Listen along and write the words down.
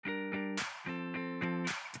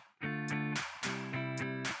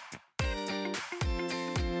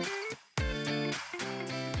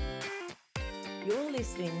You're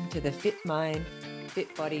listening to the Fit Mind,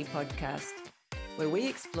 Fit Body podcast, where we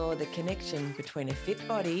explore the connection between a fit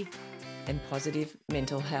body and positive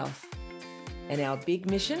mental health. And our big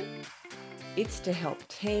mission? It's to help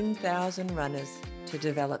 10,000 runners to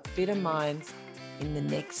develop fitter minds in the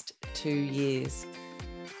next 2 years.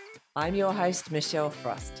 I'm your host, Michelle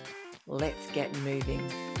Frost. Let's get moving.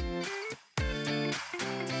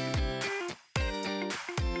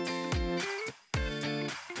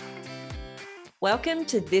 Welcome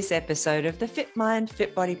to this episode of the Fit Mind,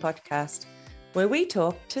 Fit Body podcast, where we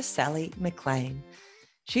talk to Sally McLean.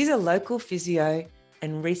 She's a local physio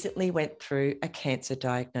and recently went through a cancer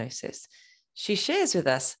diagnosis. She shares with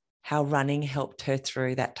us how running helped her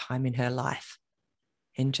through that time in her life.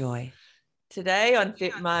 Enjoy. Today on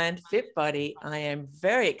Fit Mind, Fit Body, I am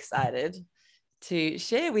very excited to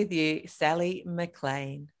share with you Sally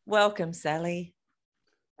McLean. Welcome, Sally.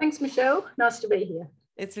 Thanks, Michelle. Nice to be here.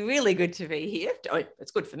 It's really good to be here. Oh,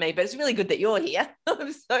 it's good for me, but it's really good that you're here.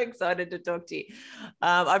 I'm so excited to talk to you.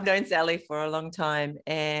 I've known Sally for a long time,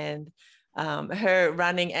 and her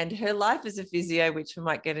running and her life as a physio, which we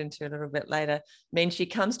might get into a little bit later, means she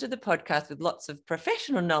comes to the podcast with lots of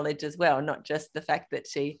professional knowledge as well, not just the fact that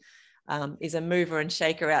she is a mover and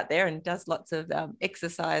shaker out there and does lots of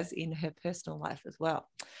exercise in her personal life as well.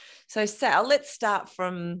 So Sal, let's start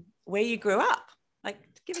from where you grew up. Like,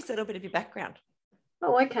 give us a little bit of your background.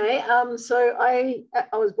 Oh, okay. So I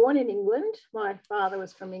was born in England. My father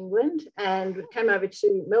was from England and came over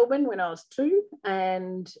to Melbourne when I was 2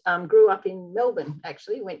 and grew up in Melbourne,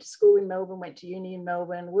 actually. Went to school in Melbourne, went to uni in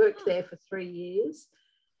Melbourne, worked there for 3 years,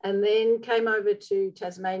 and then came over to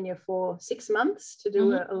Tasmania for 6 months to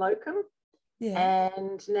do a locum. Yeah.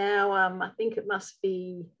 And now I think it must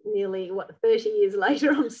be nearly, 30 years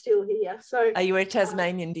later, I'm still here. So, are you a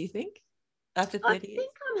Tasmanian, do you think? After 30 years? I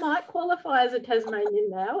think I might qualify as a Tasmanian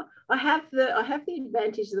now. I have the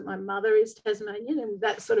advantage that my mother is Tasmanian, and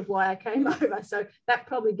that's sort of why I came over. So that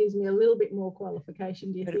probably gives me a little bit more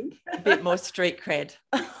qualification, do you think? A bit more street cred.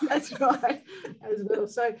 That's right, as well.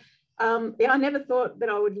 So I never thought that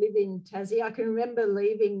I would live in Tassie. I can remember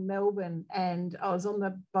leaving Melbourne and I was on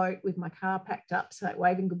the boat with my car packed up, so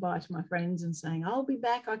waving goodbye to my friends and saying, I'll be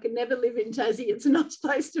back. I can never live in Tassie. It's a nice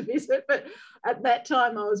place to visit. But at that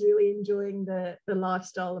time, I was really enjoying the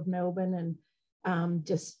lifestyle of Melbourne and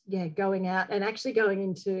just going out and actually going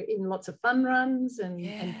in lots of fun runs and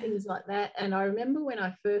things like that. And I remember when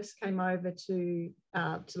I first came over to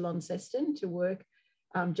Launceston to work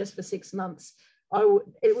just for 6 months,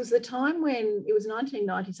 it was the time when it was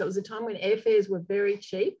 1990, so it was the time when airfares were very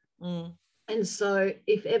cheap. And so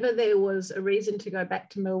if ever there was a reason to go back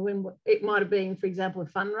to Melbourne, it might have been, for example, a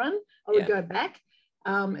fun run, I would go back.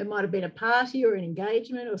 It might have been a party or an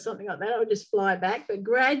engagement or something like that. I would just fly back. But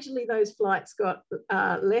gradually those flights got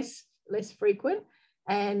less frequent.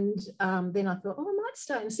 And then I thought, I might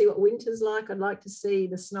stay and see what winter's like. I'd like to see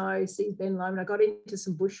the snow, see Ben Lomond. I got into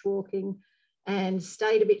some bushwalking and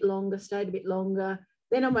stayed a bit longer.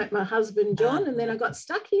 Then I met my husband, John, and then I got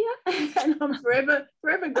stuck here and I'm forever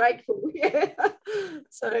grateful. Yeah.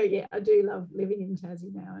 So, I do love living in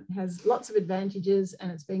Tassie now. It has lots of advantages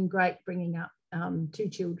and it's been great bringing up 2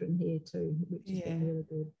 children here too, which has been really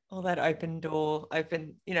good. All that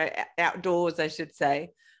outdoors, I should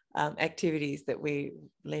say, activities that we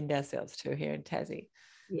lend ourselves to here in Tassie.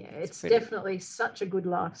 Yeah, it's definitely such a good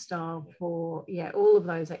lifestyle for, all of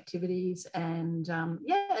those activities and,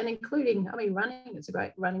 and including, running, it's a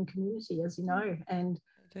great running community, as you know. And,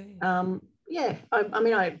 I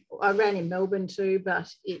ran in Melbourne too, but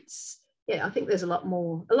it's, I think there's a lot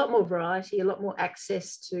more variety, a lot more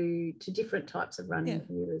access to different types of running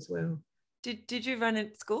here as well. Did you run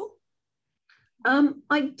at school?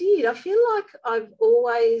 I did. I feel like I've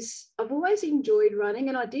always enjoyed running,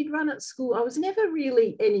 and I did run at school. I was never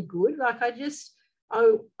really any good. Like I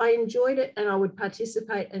enjoyed it, and I would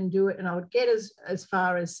participate and do it, and I would get as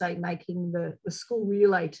far as, say, making the school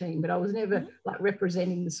relay team, but I was never like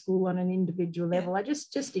representing the school on an individual level. I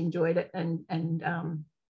just enjoyed it and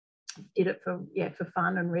did it for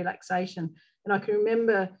fun and relaxation. And I can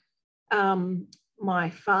remember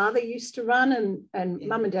my father used to run and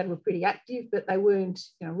mum and dad were pretty active, but they weren't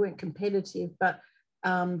competitive. But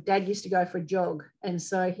dad used to go for a jog. And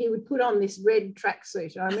so he would put on this red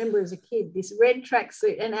tracksuit. I remember as a kid, this red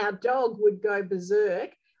tracksuit, and our dog would go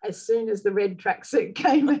berserk as soon as the red tracksuit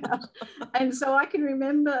came out. And so I can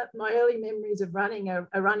remember my early memories of running are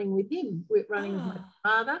running with him, with my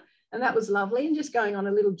father. And that was lovely. And just going on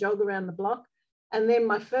a little jog around the block. And then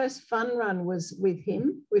my first fun run was with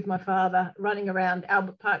him, with my father, running around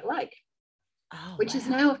Albert Park Lake, which is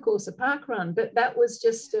now, of course, a park run. But that was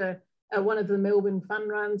just a one of the Melbourne fun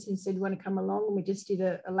runs. He said, "You want to come along?" And we just did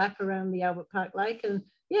a lap around the Albert Park Lake. And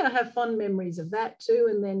yeah, I have fond memories of that too.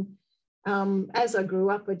 And then as I grew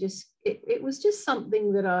up, it was just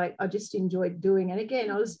something that I just enjoyed doing. And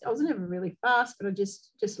again, I was never really fast, but I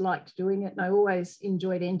just liked doing it. And I always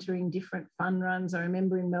enjoyed entering different fun runs. I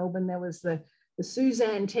remember in Melbourne there was the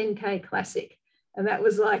Suzanne 10K Classic, and that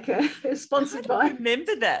was like sponsored by. I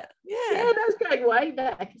remember that. Yeah, that was going way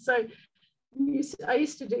back. So I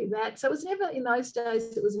used to do that. So it was never, in those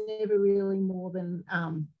days, it was never really more than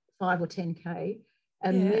 5 or 10K.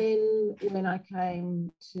 And then when I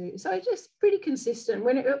came to, so just pretty consistent.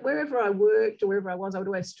 Wherever I worked or wherever I was, I would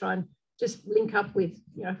always try and just link up with,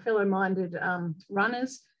 fellow-minded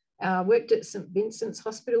runners. Worked at St Vincent's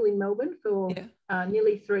Hospital in Melbourne for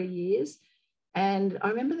nearly 3 years. And I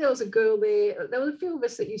remember there was a girl there. There were a few of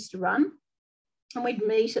us that used to run, and we'd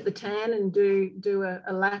meet at the Tan and do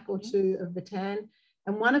a lap or two of the Tan.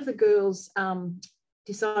 And one of the girls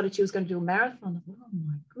decided she was going to do a marathon. I thought, oh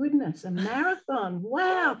my goodness, a marathon!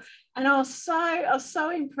 Wow! And I was so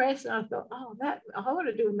impressed. And I thought, I want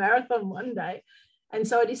to do a marathon one day. And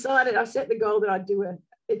so I decided, I set the goal that I'd do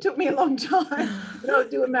it took me a long time, but I would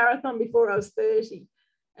do a marathon before I was 30.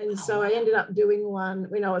 And so I ended up doing one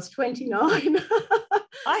when I was 29.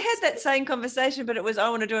 I had that same conversation, but it was, I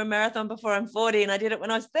want to do a marathon before I'm 40, and I did it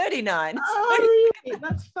when I was 39. Oh, really?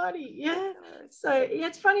 That's funny. Yeah. So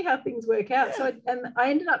it's funny how things work out. So I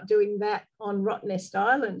ended up doing that on Rottnest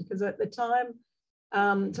Island, because at the time,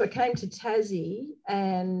 so I came to Tassie,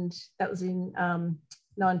 and that was in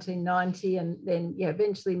 1990, and then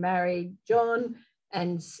eventually married John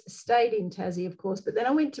and stayed in Tassie, of course. But then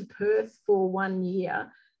I went to Perth for 1 year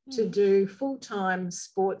to do full-time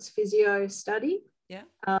sports physio study. Yeah.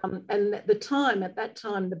 And at that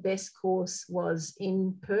time, the best course was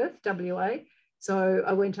in Perth, WA. So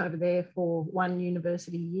I went over there for 1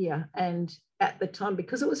 university year. And at the time,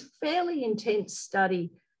 because it was fairly intense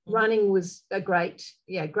study, running was a great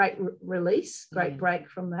release, great break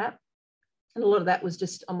from that. And a lot of that was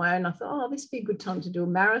just on my own. I thought, this would be a good time to do a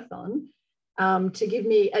marathon to give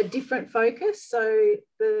me a different focus. So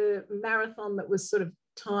the marathon that was sort of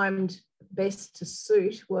timed best to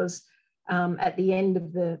suit was at the end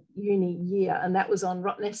of the uni year, and that was on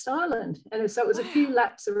Rottnest Island. And so it was a few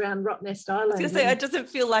laps around Rottnest Island. I was going to say, it doesn't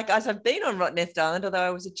feel like I've been on Rottnest Island, although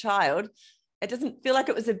I was a child. It doesn't feel like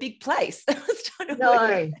it was a big place.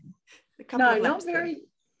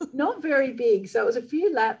 Not very big. So it was a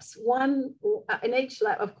few laps. One, and each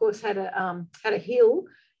lap, of course, had a hill.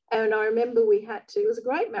 And I remember it was a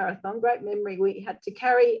great marathon, great memory. We had to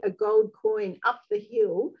carry a gold coin up the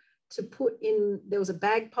hill to put in, there was a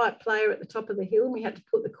bagpipe player at the top of the hill, and we had to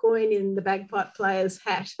put the coin in the bagpipe player's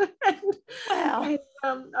hat. Wow.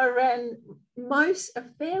 And I ran a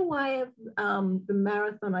fair way of the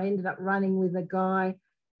marathon. I ended up running with a guy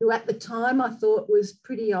who at the time I thought was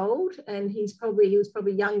pretty old, and he was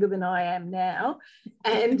probably younger than I am now.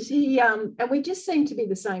 And and we just seemed to be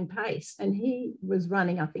the same pace. And he was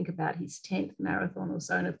running, I think, about his 10th marathon or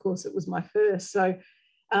so. And of course it was my first. So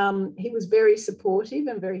he was very supportive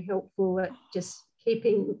and very helpful at just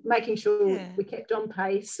making sure we kept on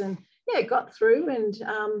pace, and got through, and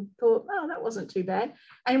thought, that wasn't too bad.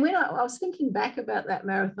 And when I was thinking back about that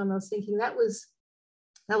marathon, I was thinking that was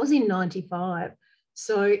in 95.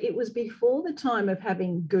 So it was before the time of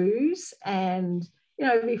having goos, and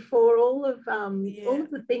before all of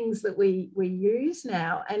the things that we use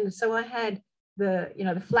now. And so I had the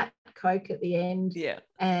flat Coke at the end,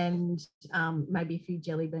 and maybe a few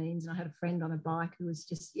jelly beans. And I had a friend on a bike who was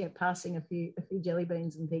just passing a few jelly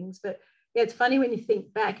beans and things. But it's funny when you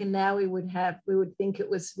think back, and now we would think it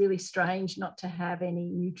was really strange not to have any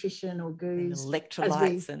nutrition or goos, and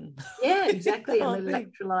electrolytes, and exactly, and the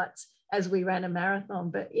electrolytes as we ran a marathon.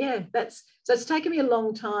 But so it's taken me a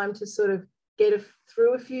long time to sort of get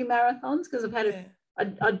through a few marathons, because I've had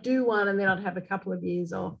I'd do one, and then I'd have a couple of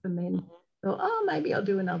years off, and then thought, maybe I'll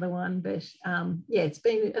do another one. But it's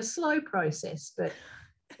been a slow process. But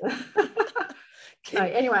so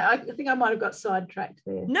anyway, I think I might have got sidetracked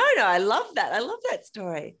there. No, I love that. I love that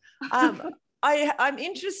story. I'm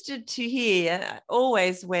interested to hear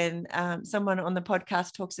always when someone on the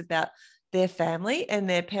podcast talks about their family and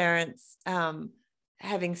their parents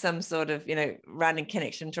having some sort of, running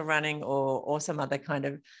connection to running or some other kind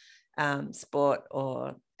of sport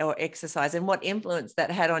or exercise, and what influence that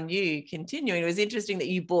had on you continuing. It was interesting that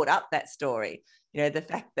you brought up that story, the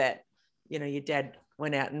fact that, your dad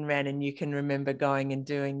went out and ran, and you can remember going and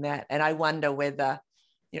doing that. And I wonder whether,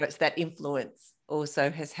 it's that influence also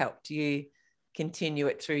has helped you continue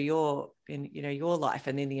it through your life,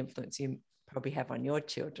 and then the influence you probably have on your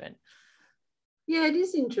children. Yeah, it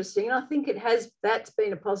is interesting. I think that's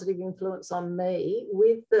been a positive influence on me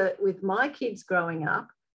with my kids growing up.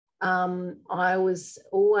 I was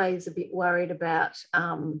always a bit worried about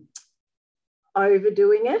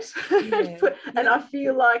overdoing it. Yeah. And I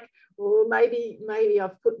feel like, well, maybe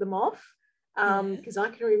I've put them off, because I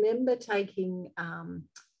can remember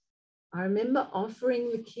I remember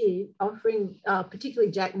offering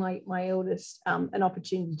particularly Jack, my eldest, an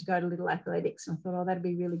opportunity to go to Little Athletics. And I thought, oh, that'd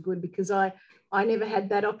be really good, because I never had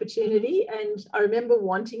that opportunity. And I remember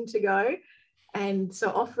wanting to go. And so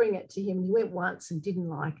offering it to him, he went once and didn't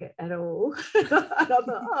like it at all. And I thought,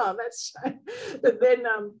 oh, that's shame. But then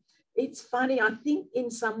it's funny. I think in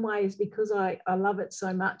some ways, because I love it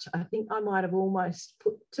so much, I think I might have almost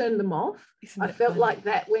turned them off. I felt like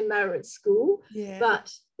that when they were at school. Yeah.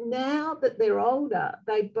 But now that they're older,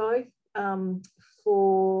 they both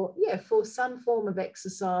for some form of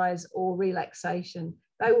exercise or relaxation,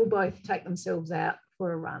 they will both take themselves out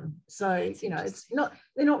for a run. So they're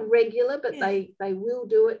not regular, but they will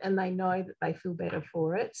do it, and they know that they feel better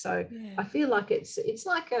for it. So I feel like it's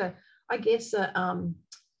like a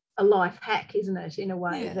life hack, isn't it, in a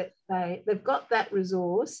way, that they've got that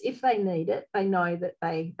resource. If they need it, they know that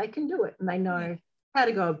they can do it, and they know how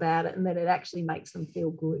to go about it, and that it actually makes them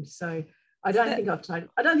feel good. So I don't think I've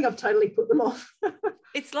totally put them off.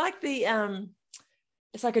 It's like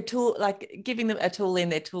it's like a tool, like giving them a tool in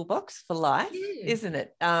their toolbox for life, isn't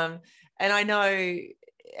it? And I know,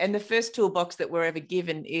 and the first toolbox that we're ever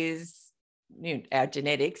given is, our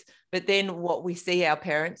genetics, but then what we see our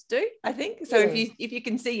parents do, I think. So if you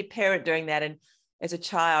can see your parent doing that, and as a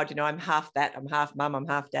child, I'm half that, I'm half mum, I'm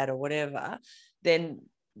half dad, or whatever, then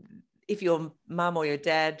if your mum or your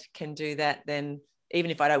dad can do that, then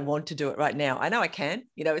even if I don't want to do it right now, I know I can.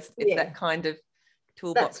 It's that kind of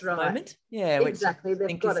toolbox moment. Yeah, exactly.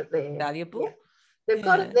 They've got it there. Valuable. Yeah. They've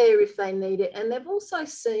got it there if they need it. And they've also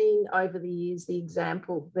seen over the years the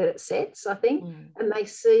example that it sets, I think, and they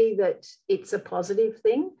see that it's a positive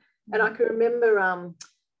thing. And I can remember,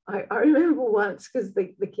 I remember once, because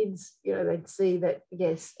the kids, they'd see that,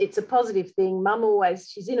 yes, it's a positive thing. Mum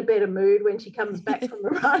she's in a better mood when she comes back from a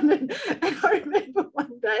run. And I remember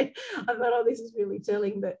one day, I thought, oh, this is really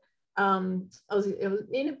telling, that I was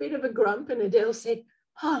in a bit of a grump, and Adele said,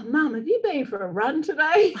 oh, Mum, have you been for a run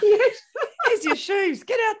today? Yes. Here's your shoes.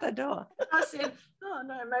 Get out the door. I said, oh,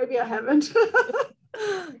 no, maybe I haven't.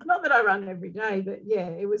 Not that I run every day, but yeah,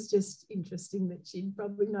 it was just interesting that she'd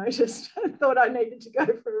probably noticed and thought I needed to go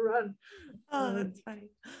for a run. Oh, that's funny.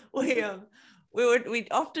 We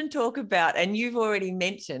often talk about, and you've already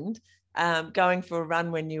mentioned, going for a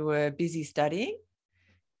run when you were busy studying,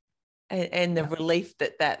 and the relief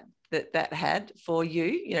that had for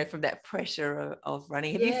you, from that pressure of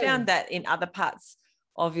running. Have you found that in other parts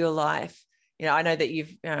of your life? I know that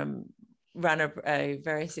you've run a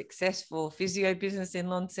very successful physio business in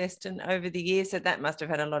Launceston over the years, so that must have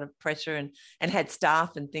had a lot of pressure and had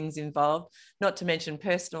staff and things involved, not to mention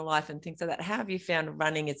personal life and things like that. How have you found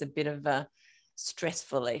running as a bit of a stress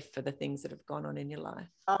relief for the things that have gone on in your life?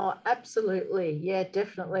 Oh, absolutely. Yeah,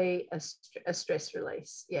 definitely a stress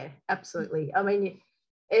release. Yeah, absolutely. I mean,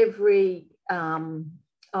 every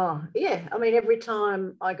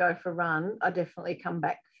time I go for a run, I definitely come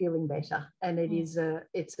back feeling better, and it's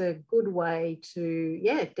a good way to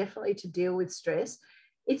definitely to deal with stress.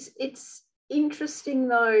 It's interesting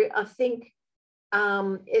though. I think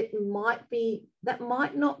that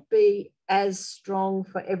might not be as strong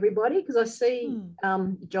for everybody, because I see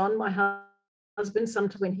John, my husband,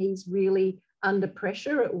 sometimes when he's really under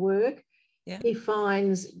pressure at work, he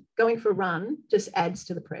finds going for a run just adds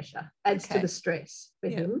to the pressure, adds to the stress for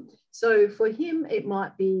him. So for him, it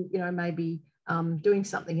might be, maybe doing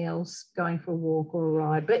something else, going for a walk or a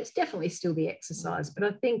ride, but it's definitely still the exercise. But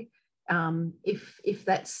I think if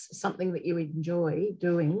that's something that you enjoy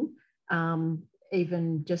doing,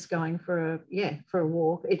 even just going for a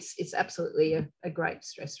walk, it's absolutely a great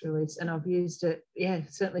stress release. And I've used it,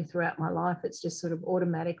 certainly throughout my life. It's just sort of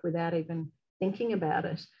automatic without even thinking about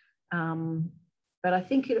it. But I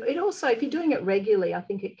think it also, if you're doing it regularly, I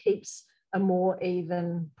think it keeps a more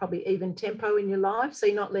probably even tempo in your life, so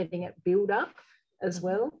you're not letting it build up as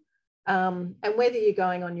well. And whether you're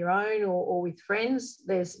going on your own or with friends,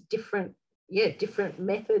 there's different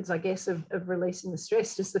methods, I guess, of releasing the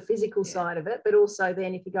stress, just the physical side of it, but also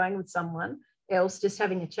then if you're going with someone else, just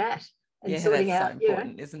having a chat and sorting out, so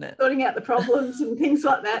important, isn't it? Sorting out the problems and things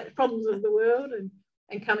like that, problems of the world, and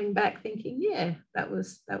coming back thinking, that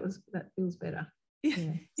feels better.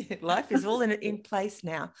 Yeah. Life is all in place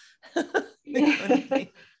now.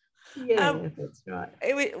 Yeah, that's right.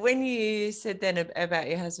 When you said then about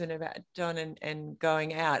your husband, about John and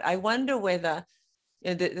going out, I wonder whether,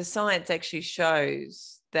 you know, the science actually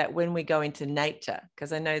shows that when we go into nature,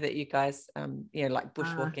 because I know that you guys, you know, like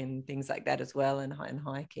bushwalking, things like that as well, and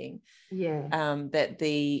hiking, that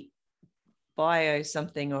the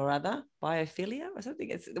something or other, biophilia or something,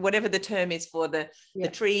 it's whatever the term is for the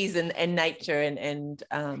trees and nature and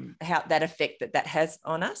how that effect that has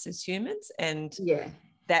on us as humans, and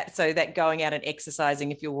that going out and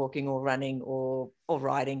exercising, if you're walking or running or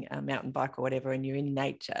riding a mountain bike or whatever, and you're in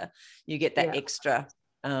nature, you get that extra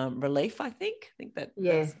relief. I think that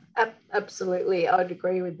absolutely, I'd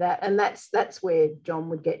agree with that. And that's where John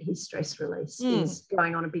would get his stress release, is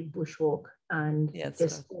going on a big bushwalk and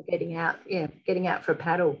just getting out for a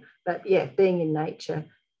paddle. But being in nature,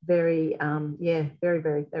 very very,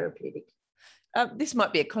 very therapeutic. This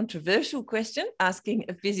might be a controversial question, asking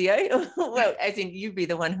a physio, well, as in you'd be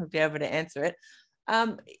the one who'd be able to answer it.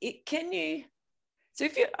 I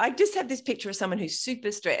just have this picture of someone who's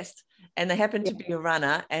super stressed and they happen to be a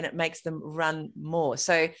runner, and it makes them run more.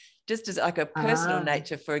 So just as like a personal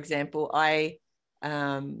nature, for example,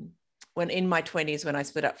 when in my 20s, when I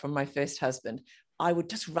split up from my first husband, I would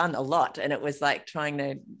just run a lot. And it was like trying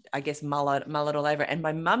to, I guess, mull it all over. And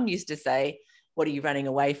my mum used to say, what are you running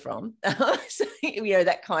away from? So, you know,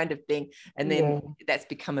 that kind of thing. And then that's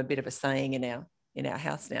become a bit of a saying in our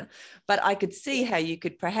house now. But I could see how you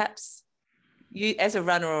could perhaps, you as a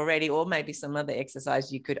runner already, or maybe some other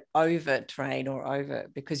exercise, you could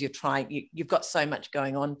overtrain because you've got so much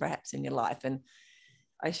going on perhaps in your life. And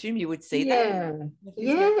I assume you would see that.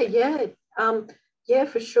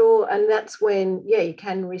 For sure. And that's when you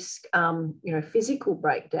can risk physical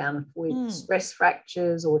breakdown with stress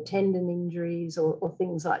fractures or tendon injuries or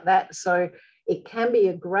things like that. So it can be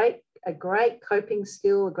a great coping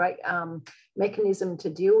skill, a great mechanism to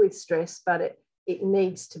deal with stress, but it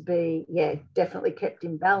needs to be definitely kept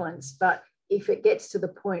in balance. But if it gets to the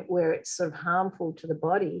point where it's sort of harmful to the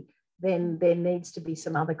body, then there needs to be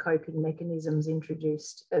some other coping mechanisms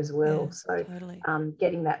introduced as well.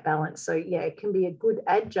 Getting that balance. So it can be a good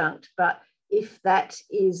adjunct, but if that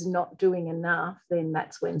is not doing enough, then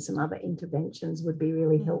that's when some other interventions would be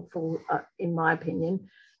really helpful, in my opinion.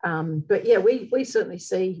 But we certainly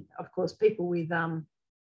see, of course, people with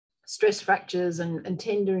stress fractures and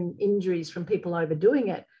tendon injuries from people overdoing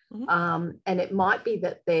it. And it might be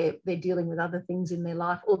that they're dealing with other things in their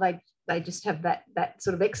life, or they just have that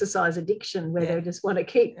sort of exercise addiction where they just want to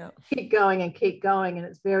keep going, and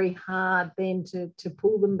it's very hard then to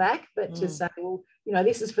pull them back. But to say, well, you know,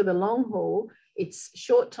 this is for the long haul. It's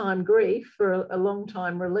short time grief for a long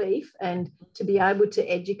time relief, and to be able to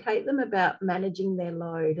educate them about managing their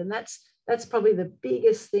load. And that's probably the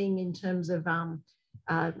biggest thing in terms of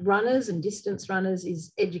runners and distance runners,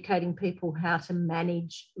 is educating people how to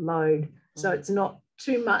manage load. So it's not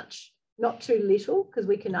too much, not too little, because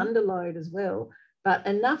we can underload as well, but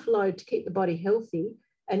enough load to keep the body healthy,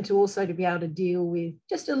 and to also to be able to deal with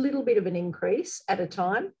just a little bit of an increase at a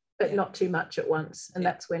time, but not too much at once. And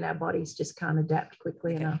that's when our bodies just can't adapt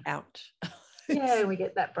quickly enough. We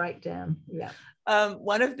get that breakdown.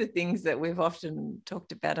 One of the things that we've often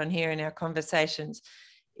talked about on here in our conversations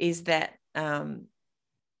is that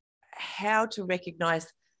how to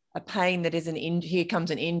recognize a pain that is here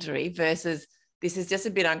comes an injury, versus this is just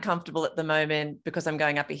a bit uncomfortable at the moment because I'm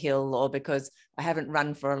going up a hill, or because I haven't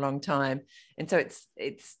run for a long time. And so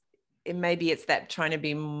maybe it's that trying to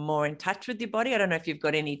be more in touch with your body. I don't know if you've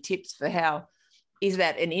got any tips for how, is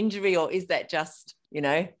that an injury, or is that just, you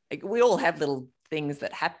know, like we all have little things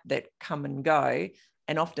that come and go,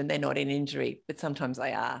 and often they're not an injury, but sometimes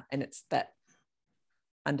they are. And it's that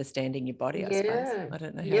understanding your body, I suppose. I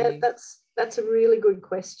don't know how that's a really good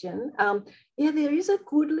question. There is a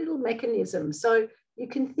good little mechanism. So you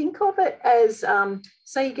can think of it as,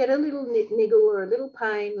 say you get a little niggle or a little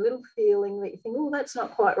pain, a little feeling that you think, oh, that's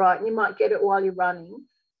not quite right, and you might get it while you're running.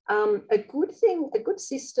 A good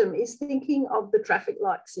system is thinking of the traffic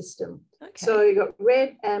light system. So you've got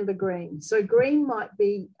red, amber, green. So green might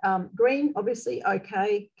be, green, obviously,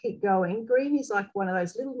 okay, keep going. Green is like one of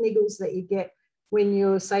those little niggles that you get when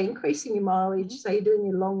you're, say, increasing your mileage, say you're doing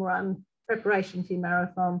your long run preparation for your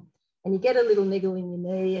marathon, and you get a little niggle in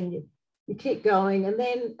your knee, and you keep going, and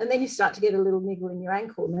then you start to get a little niggle in your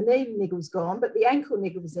ankle, and the knee niggle's gone, but the ankle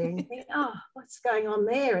niggle's there, and you think, oh, what's going on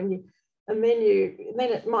there? And then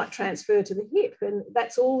it might transfer to the hip, and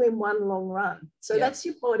that's all in one long run. So that's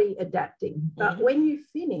your body adapting. But when you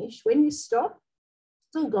finish, when you stop,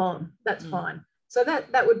 it's all gone. That's fine. So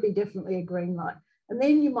that would be definitely a green light. And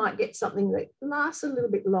then you might get something that lasts a little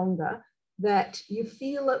bit longer, that you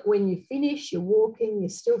feel it when you finish, you're walking, you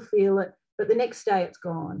still feel it, but the next day it's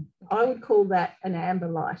gone. Okay. I would call that an amber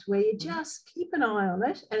light, where you just keep an eye on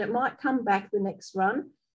it and it might come back the next run.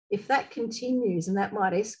 If that continues, and that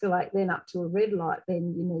might escalate then up to a red light,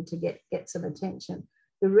 then you need to get some attention.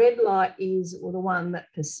 The red light is the one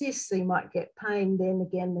that persists, so you might get pain then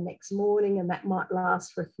again the next morning, and that might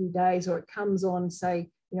last for a few days, or it comes on, say,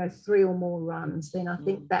 3 or more runs. Then I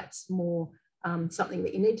think that's more something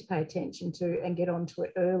that you need to pay attention to and get onto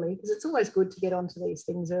it early, because it's always good to get onto these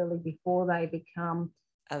things early before they become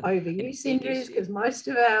overuse injuries, because most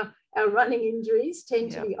of our running injuries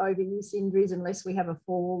tend to be overuse injuries unless we have a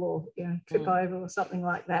fall or trip over or something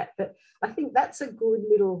like that. But I think that's a good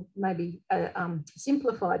little, maybe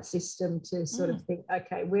simplified system to sort of think,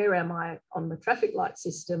 okay, where am I on the traffic light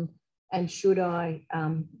system, and should I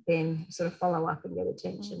then sort of follow up and get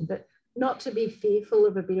attention? But not to be fearful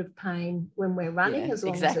of a bit of pain when we're running, as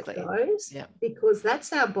long as it goes, because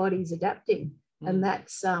that's our body's adapting, and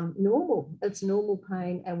that's normal. It's normal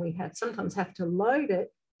pain, and we sometimes have to load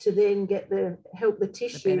it to then help the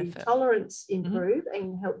tissue tolerance improve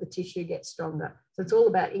and help the tissue get stronger. So it's all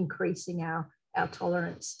about increasing our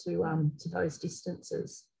tolerance to those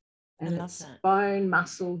distances. And it's bone,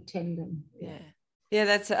 muscle, tendon. Yeah,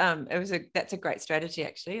 that's a great strategy,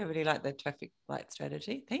 actually. I really like the traffic light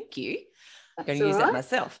strategy. Thank you. I'm going to use that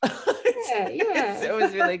myself. It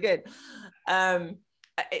was really good.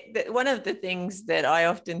 One of the things that I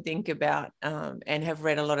often think about and have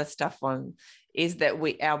read a lot of stuff on is that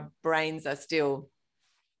our brains are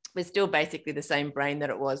we're still basically the same brain that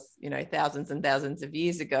it was, thousands and thousands of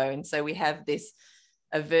years ago. And so we have this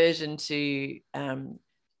aversion to,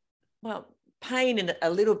 pain in a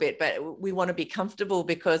little bit, but we want to be comfortable,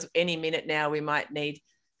 because any minute now we might need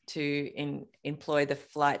to employ the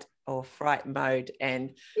flight or fright mode,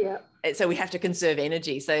 and so we have to conserve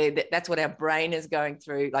energy. So that's what our brain is going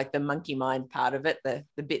through, like the monkey mind part of it,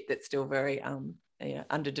 the bit that's still very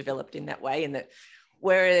underdeveloped in that way. And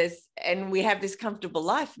and we have this comfortable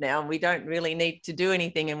life now, and we don't really need to do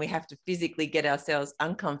anything, and we have to physically get ourselves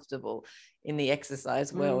uncomfortable in the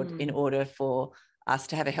exercise world in order for us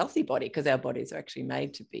to have a healthy body, because our bodies are actually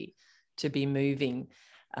made to be moving,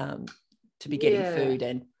 to be getting food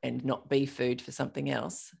and not be food for something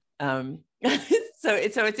else. So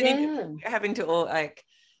it's having to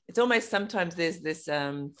it's almost sometimes there's this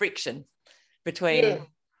friction between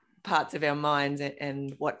parts of our minds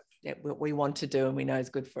and what we want to do and we know is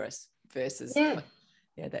good for us versus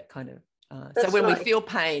that kind of so when we feel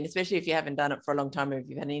pain, especially if you haven't done it for a long time, or if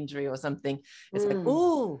you've had an injury or something, it's like,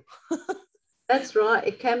 oh. That's right.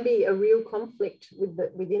 It can be a real conflict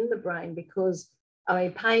within the brain, because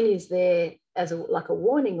pain is there as like a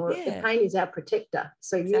warning, or the pain is our protector.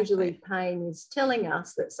 So usually pain is telling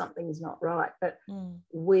us that something is not right. But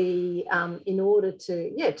we, in order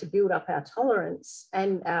to build up our tolerance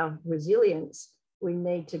and our resilience, we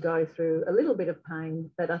need to go through a little bit of pain.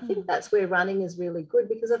 But I think that's where running is really good,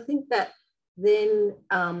 because I think that then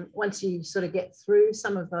once you sort of get through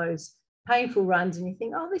some of those painful runs and you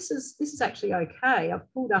think, oh, this is actually okay,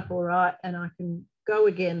 I've pulled up all right and I can go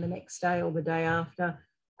again the next day or the day after,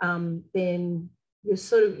 then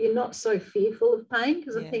you're not so fearful of pain.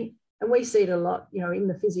 Because I think, and we see it a lot, in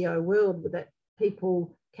the physio world, that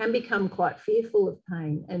people can become quite fearful of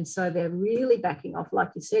pain, and so they're really backing off.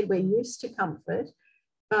 Like you said, we're used to comfort,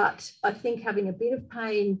 but I think having a bit of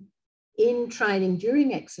pain in training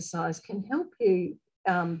during exercise can help you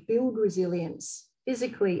build resilience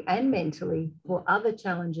physically and mentally for other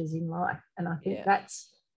challenges in life. And I think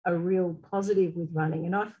that's a real positive with running.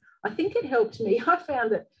 And I think it helped me. I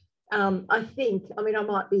found it, I don't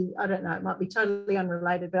know, it might be totally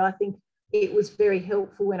unrelated, but I think it was very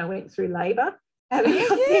helpful when I went through labour. I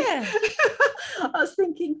was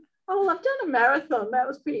thinking, oh, I've done a marathon. That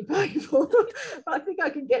was pretty painful. I think I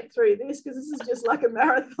can get through this, because this is just like a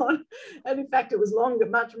marathon. And in fact, it was longer,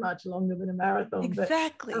 much, much longer than a marathon.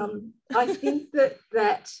 Exactly. But I think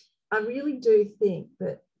that I really do think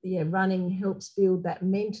that, running helps build that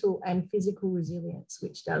mental and physical resilience,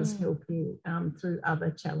 which does help you through other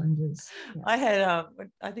challenges. I had,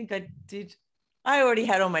 I already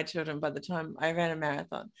had all my children by the time I ran a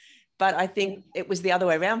marathon. But I think it was the other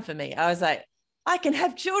way around for me. I was like, I can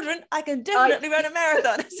have children, I can definitely run a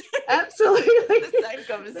marathon. Absolutely. The same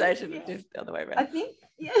conversation, but just the other way around. I think,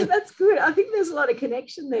 that's good. I think there's a lot of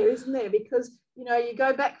connection there, isn't there? Because, you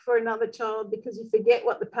go back for another child because you forget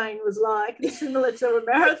what the pain was like. It's similar to a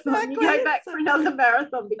marathon. Exactly. You go back for another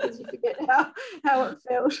marathon because you forget how it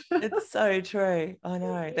felt. It's so true. I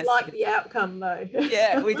know. We like the outcome, though.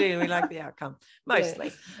 Yeah, we do. We like the outcome,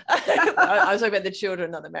 mostly. I was talking about the children,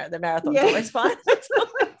 not the marathon. The marathon's always fine.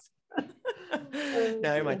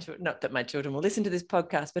 No, not that my children will listen to this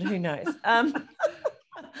podcast, but who knows?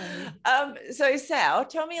 So Sal,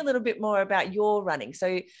 tell me a little bit more about your running.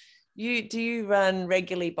 So do you run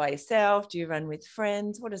regularly by yourself? Do you run with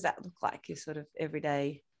friends? What does that look like? Your sort of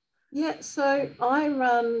everyday? Yeah, so I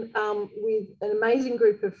run with an amazing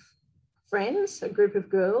group of friends, a group of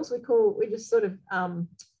girls. We just sort of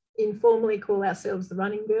informally call ourselves the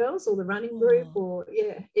running girls or the running group, or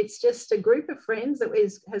it's just a group of friends that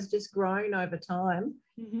has just grown over time.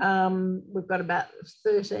 We've got about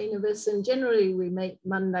 13 of us, and generally we meet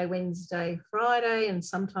Monday, Wednesday, Friday, and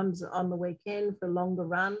sometimes on the weekend for a longer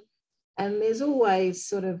run. And there's always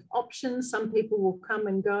sort of options. Some people will come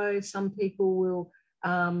and go, some people will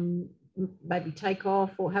maybe take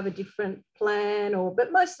off or have a different plan,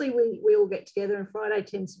 but mostly we all get together, and Friday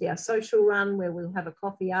tends to be our social run where we'll have a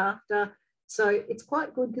coffee after. So it's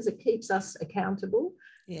quite good because it keeps us accountable.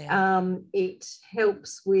 It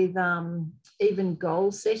helps with even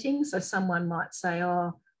goal setting. So someone might say,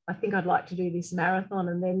 oh, I think I'd like to do this marathon,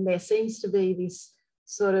 and then there seems to be this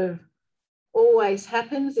sort of always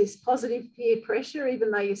happens, this positive peer pressure,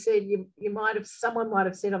 even though you said someone might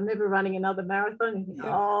have said, I'm never running another marathon. You think,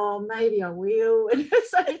 oh, maybe I will. And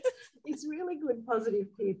so it's really good positive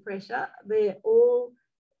peer pressure. They're all,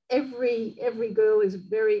 every girl is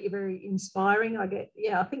very, very inspiring. I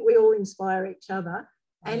think we all inspire each other.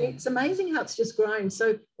 And it's amazing how it's just grown.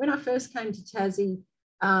 So when I first came to Tassie,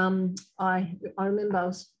 I remember I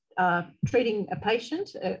was treating a patient,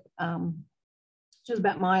 she was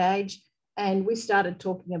about my age, and we started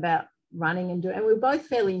talking about running and we were both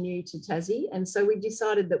fairly new to Tassie. And so we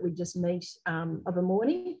decided that we'd just meet of a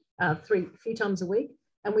morning, a few times a week,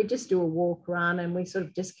 and we'd just do a walk run, and we sort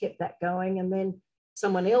of just kept that going. And then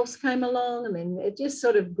someone else came along, and then it just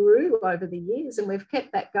sort of grew over the years, and we've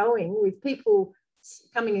kept that going with people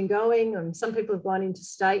coming and going, and some people have gone into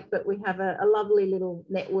state, but we have a lovely little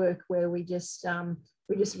network where we just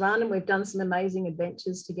run, and we've done some amazing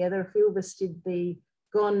adventures together. A few of us did the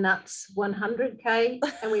Gone Nuts 100K,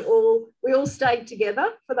 and we all stayed together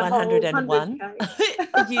for the 101. Whole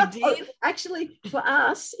 100K. You did? Actually, for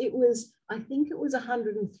us, I think it was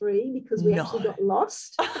 103 because we actually got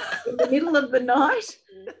lost in the middle of the night,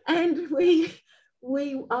 and we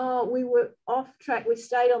were off track. We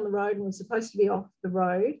stayed on the road, and we were supposed to be off the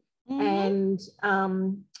road, and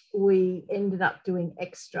we ended up doing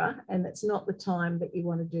extra, and it's not the time that you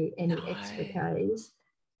want to do any extra Ks.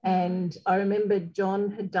 And I remember John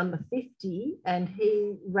had done the 50, and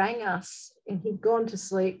he rang us, and he'd gone to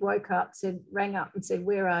sleep, woke up, rang up and said,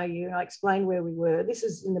 where are you? And I explained where we were. This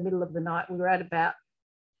is in the middle of the night. We were at about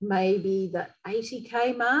maybe the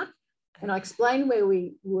 80K mark. And I explained where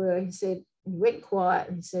we were. He went quiet,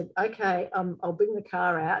 and he said, okay, I'll bring the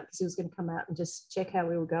car out, because he was going to come out and just check how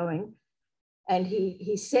we were going. And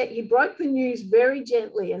he broke the news very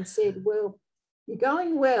gently and said, well, you're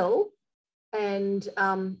going well, and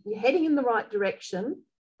you're heading in the right direction,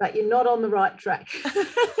 but you're not on the right track.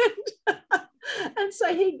 And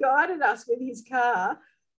so he guided us with his car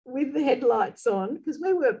with the headlights on, because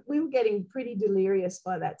we were getting pretty delirious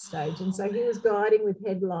by that stage. And so he was guiding with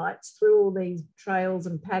headlights through all these trails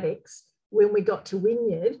and paddocks when we got to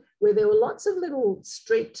Wynyard, where there were lots of little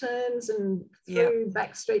street turns and through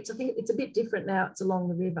back streets. I think it's a bit different now, it's along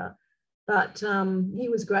the river. But he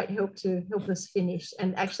was great help to help us finish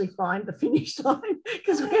and actually find the finish line,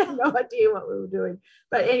 because we had no idea what we were doing.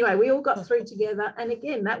 But anyway, we all got through together. And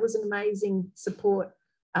again, that was an amazing support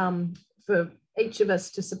for each of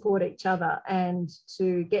us to support each other and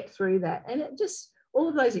to get through that. And it just, all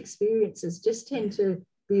of those experiences just tend to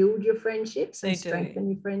build your friendships and strengthen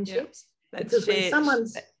your friendships. Yep.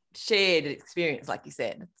 That's shared experience, like you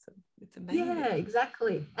said. It's amazing. Yeah,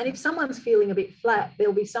 exactly. And if someone's feeling a bit flat,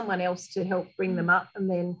 there'll be someone else to help bring them up, and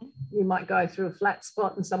then you might go through a flat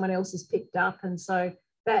spot and someone else is picked up. And so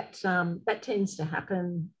that tends to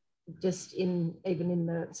happen just even in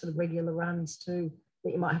the sort of regular runs too,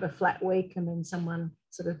 that you might have a flat week and then someone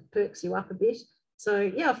sort of perks you up a bit. So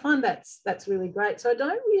yeah, I find that's really great. So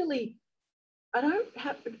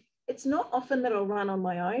it's not often that I'll run on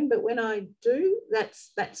my own, but when I do,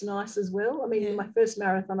 that's nice as well. I mean, my first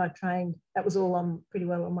marathon I trained, that was all pretty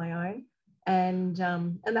well on my own, and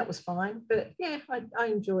that was fine. But yeah, I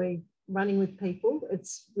enjoy running with people.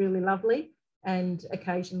 It's really lovely, and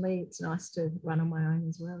occasionally it's nice to run on my own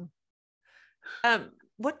as well.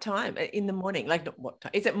 What time in the morning? Like, what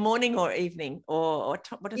time? Is it morning or evening, or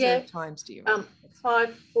what times do you run?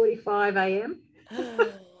 5:45 a.m.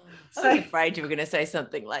 I was afraid you were going to say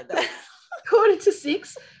something like that.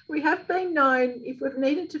 5:45. We have been known, if we've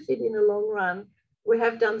needed to fit in a long run, we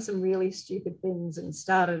have done some really stupid things and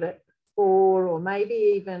started at 4 or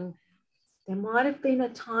maybe even There might have been a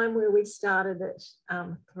time where we started at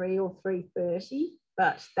 3 or 3:30,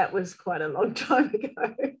 but that was quite a long time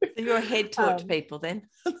ago. So you're a head torch people then?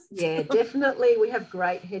 Yeah, definitely. We have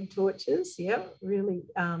great head torches. Yeah, really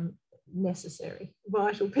necessary,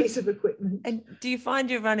 vital piece of equipment. And do you find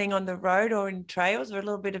you're running on the road or in trails, or a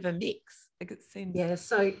little bit of a mix? Like it seems. Yeah,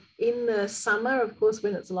 so in the summer, of course,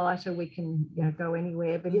 when it's lighter, we can go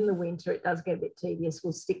anywhere. But in the winter, it does get a bit tedious.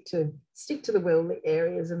 We'll stick to the well-lit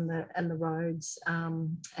areas and the roads,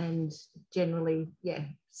 and generally,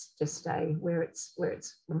 just stay where it's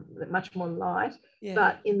much more light. Yeah.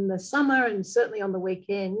 But in the summer and certainly on the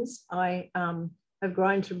weekends, I have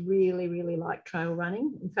grown to really, really like trail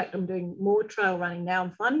running. In fact, I'm doing more trail running now.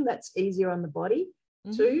 I'm finding that's easier on the body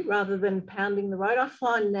too, rather than pounding the road. I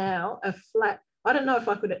find now I don't know if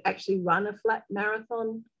I could actually run a flat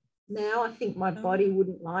marathon now. I think my body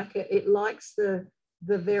wouldn't like it. It likes the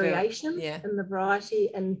variation and the variety.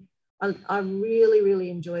 And I really, really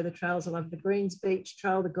enjoy the trails. I love the Greens Beach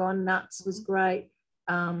Trail. The Gone Nuts was great.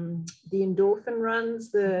 The endorphin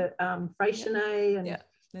runs, the Freycinet,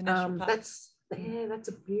 and that's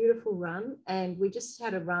a beautiful run. And we just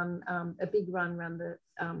had a run, a big run around the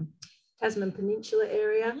Tasman Peninsula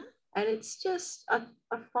area, and it's just I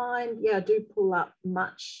find I do pull up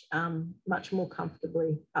much more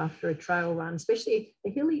comfortably after a trail run, especially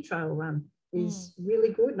a hilly trail run is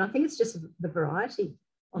really good. And I think it's just the variety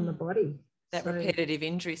on the body. That repetitive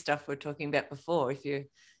injury stuff we are talking about before.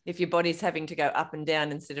 If your body's having to go up and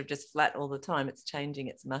down instead of just flat all the time, it's changing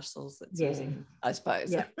its muscles. It's using, I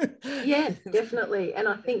suppose. Yeah, definitely. And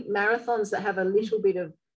I think marathons that have a little bit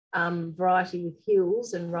of variety with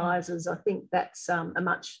hills and rises, I think that's a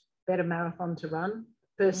much better marathon to run.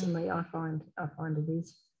 Personally, I find it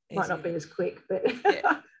is. Might not be as quick, but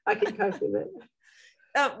I can cope with it.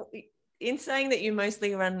 In saying that you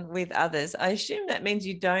mostly run with others, I assume that means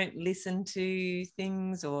you don't listen to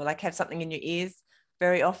things or like have something in your ears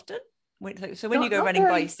very often. So when you go running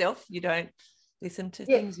by yourself, you don't listen to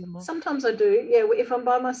things anymore? Sometimes I do. Yeah, if I'm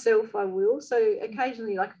by myself, I will. So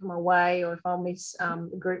occasionally, like if I'm away or if I'll miss a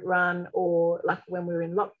group run, or like when we were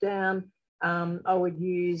in lockdown, I would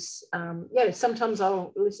use, sometimes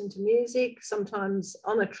I'll listen to music, sometimes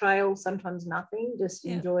on a trail, sometimes nothing, just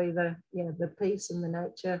enjoy the peace and the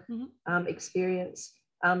nature experience.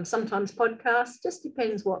 Sometimes podcasts, just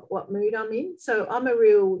depends what mood I'm in. So I'm a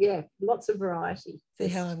real, lots of variety. See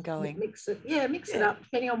how I'm going. Mix it up,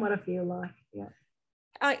 depending on what I feel like. Yeah.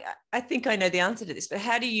 I think I know the answer to this, but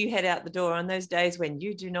how do you head out the door on those days when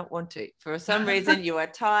you do not want to? For some reason, you are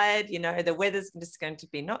tired, the weather's just going to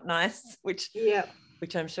be not nice, which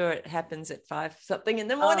I'm sure it happens at 5-something in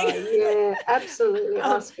the morning. Yeah, absolutely.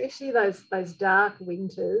 Especially those dark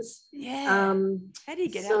winters. Yeah. How do you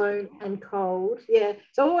get out? And cold. Yeah.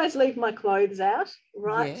 So I always leave my clothes out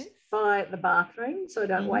by the bathroom so I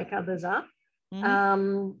don't wake others up.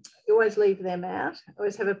 You always leave them out. I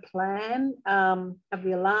always have a plan, have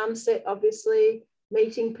the alarm set, obviously,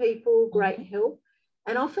 meeting people, great help.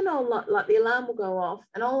 And often I'll like the alarm will go off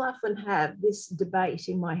and I'll often have this debate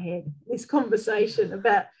in my head, this conversation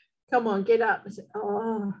about, come on, get up. I say,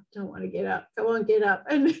 oh, don't want to get up. Come on, get up.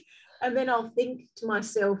 And then I'll think to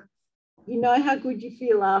myself, you know how good you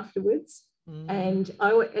feel afterwards. And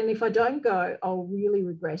if I don't go, I'll really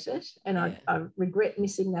regret it. And I regret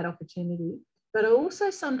missing that opportunity. But I also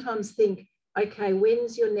sometimes think, okay,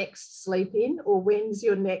 when's your next sleep in, or when's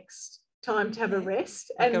your next time to have a rest?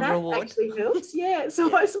 Like and that reward. Actually helps. Yeah.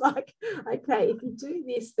 So I was like, okay, if you do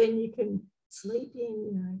this, then you can sleep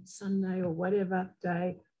in, Sunday or whatever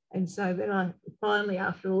day. And so then I finally,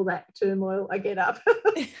 after all that turmoil, I get up.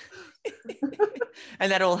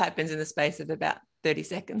 And that all happens in the space of about 30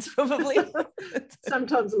 seconds, probably.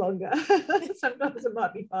 Sometimes longer. Sometimes it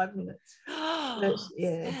might be 5 minutes.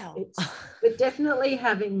 But definitely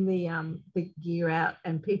having the gear out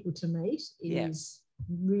and people to meet is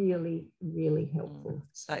really, really helpful.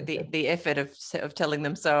 Like the effort of telling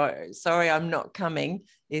them, sorry, I'm not coming,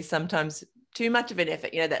 is sometimes too much of an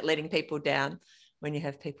effort. that letting people down when you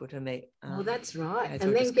have people to meet. That's right.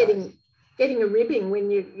 And then getting a ribbing when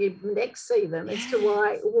you next see them as to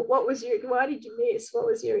why did you miss? What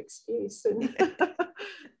was your excuse? And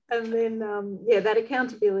and then that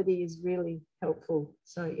accountability is really helpful.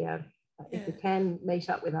 So if you can meet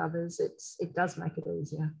up with others, it does make it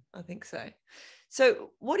easier. I think so.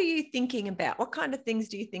 So what are you thinking about? What kind of things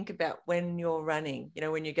do you think about when you're running?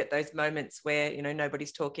 When you get those moments where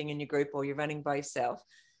nobody's talking in your group or you're running by yourself.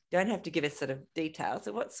 You don't have to give us sort of details.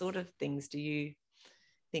 So what sort of things do you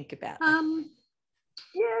think about?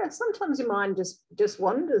 Sometimes your mind just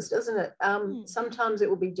wanders, doesn't it? Sometimes it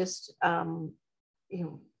will be just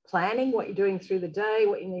planning what you're doing through the day,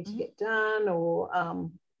 what you need to get done, or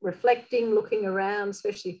reflecting, looking around,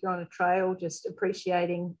 especially if you're on a trail, just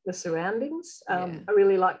appreciating the surroundings. I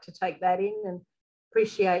really like to take that in and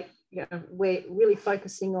appreciate, where really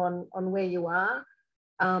focusing on where you are,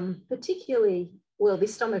 particularly, well,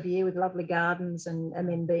 this time of year with lovely gardens and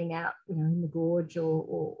then being out, in the gorge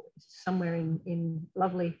or somewhere in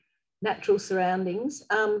lovely natural surroundings.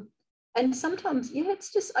 And sometimes,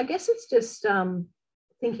 I guess it's just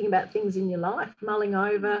thinking about things in your life, mulling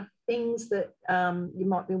over things that you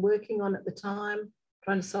might be working on at the time,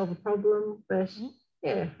 trying to solve a problem. But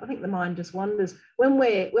I think the mind just wanders when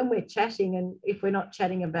we're chatting, and if we're not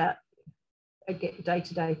chatting about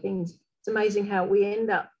day-to-day things, it's amazing how we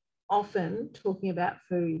end up often talking about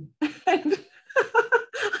food.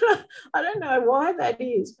 I don't know why that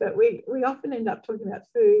is, but we often end up talking about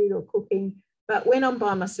food or cooking. But when I'm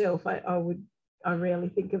by myself, I rarely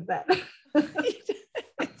think of that.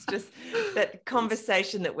 It's just that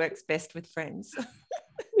conversation that works best with friends.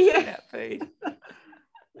 About food.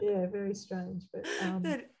 Yeah, very strange, but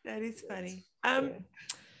that is funny.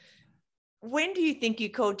 When do you think you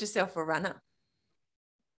called yourself a runner?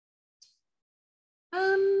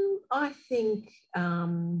 I think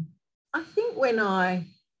when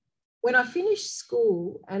I finished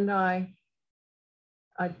school and I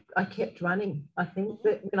kept running. I think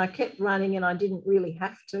that when I kept running and I didn't really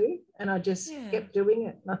have to, and I just kept doing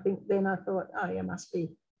it. And I think then I thought,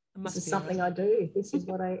 this is something I do. This is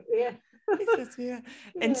what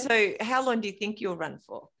And so how long do you think you'll run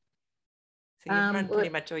for? So you've run pretty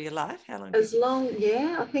much all your life. How long?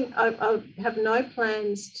 I think I have no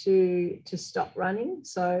plans to stop running.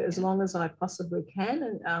 So as long as I possibly can,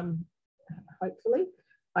 and hopefully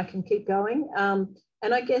I can keep going.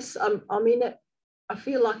 And I guess I'm in it. I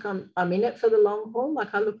feel like I'm in it for the long haul.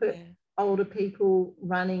 Like I look at older people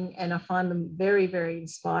running, and I find them very, very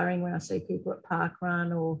inspiring when I see people at park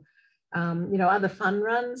run or other fun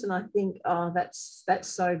runs, and I think, that's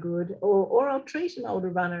so good. Or I'll treat an older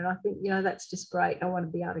runner, and I think, that's just great. I want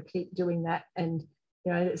to be able to keep doing that, and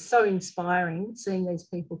it's so inspiring seeing these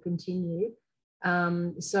people continue.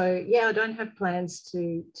 I don't have plans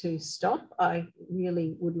to stop. I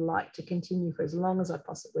really would like to continue for as long as I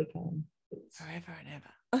possibly can. Forever and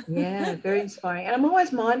ever. Yeah, very inspiring. And I'm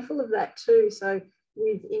always mindful of that too. So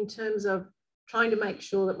in terms of trying to make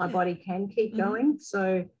sure that my body can keep going.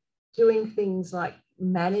 So doing things like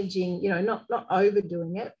managing, not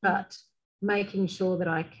overdoing it, but making sure that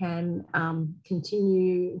I can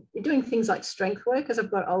continue doing things like strength work as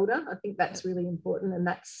I've got older. I think that's really important, and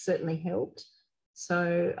that's certainly helped.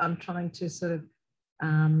 So I'm trying to sort of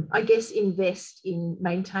I guess invest in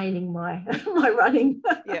maintaining my running.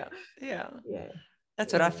 Yeah.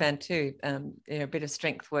 That's what I found too. A bit of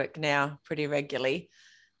strength work now pretty regularly,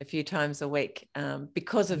 a few times a week,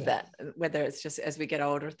 because of that. Whether it's just as we get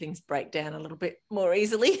older, things break down a little bit more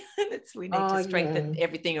easily. We need to strengthen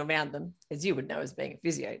everything around them, as you would know as being a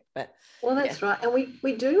physio. But that's right, and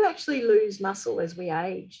we do actually lose muscle as we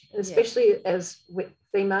age, especially as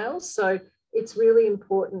females. So it's really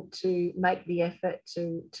important to make the effort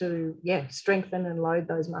to strengthen and load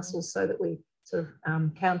those muscles so that we sort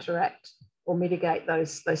of counteract or mitigate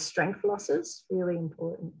those strength losses. Really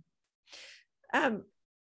important.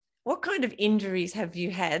 What kind of injuries have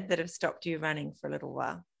you had that have stopped you running for a little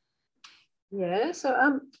while? Yeah,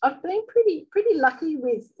 so I've been pretty lucky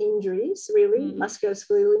with injuries, really,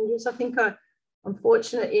 musculoskeletal injuries. I think I'm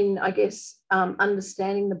fortunate in, I guess,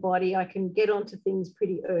 understanding the body. I can get onto things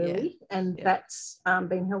pretty early, and that's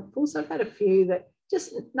been helpful. So I've had a few that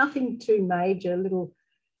just nothing too major, little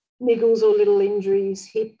niggles or little injuries,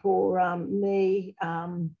 hip or knee,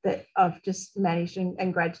 that I've just managed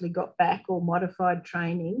and gradually got back or modified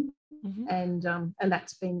training, and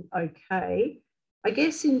that's been okay. I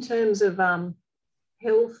guess in terms of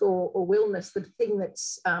health or wellness, the thing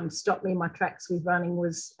that's stopped me in my tracks with running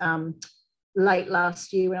was late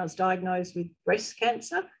last year when I was diagnosed with breast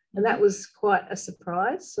cancer, and that was quite a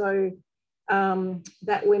surprise. So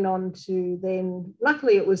that went on to then,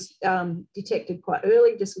 luckily it was detected quite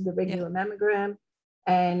early, just with the regular mammogram,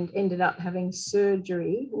 and ended up having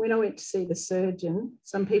surgery. When I went to see the surgeon,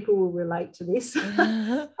 some people will relate to this.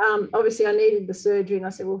 Obviously I needed the surgery, and I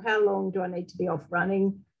said, well, how long do I need to be off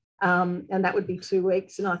running? And that would be 2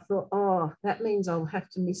 weeks. And I thought, that means I'll have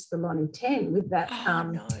to miss the Lonnie 10 with that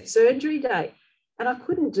surgery date. And I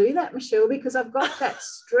couldn't do that, Michelle, because I've got that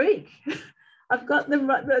streak. I've got the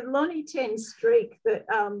Lonnie 10 streak that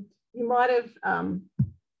you might have,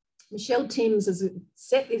 Michelle Timms has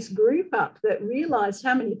set this group up that realised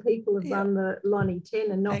how many people have run the Lonnie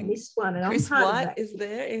 10 and not missed one. And Chris I'm part White of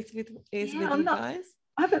that. is with you guys.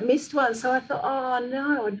 I haven't missed one. So I thought, oh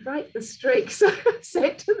no, I'd break the streak. So I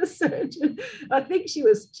said to the surgeon, I think she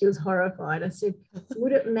was horrified. I said,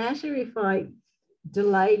 would it matter if I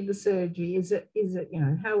delayed the surgery? Is it,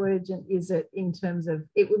 how urgent is it in terms of,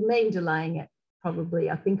 it would mean delaying it probably,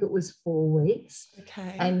 I think it was 4 weeks.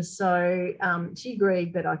 Okay. And so she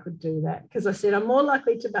agreed that I could do that, because I said I'm more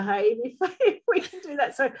likely to behave if we can do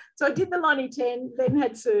that. So I did the Lonnie 10, then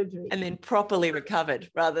had surgery. And then properly recovered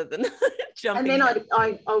rather than jumping. And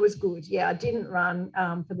then I was good. Yeah, I didn't run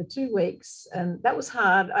for the 2 weeks, and that was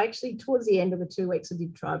hard. I actually, towards the end of the 2 weeks, I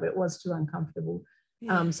did try, but it was too uncomfortable.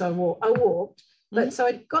 Yeah. So I walked. But so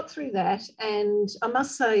I got through that, and I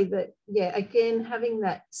must say that, yeah, again, having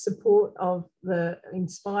that support of the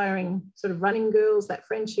inspiring sort of running girls, that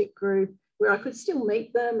friendship group where I could still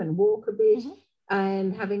meet them and walk a bit,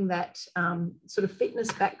 and having that sort of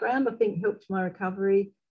fitness background, I think helped my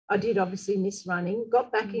recovery. I did obviously miss running,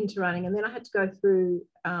 got back into running, and then I had to go through,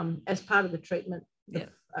 as part of the treatment,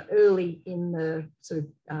 early in the sort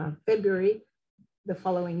of February, the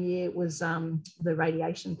following year was the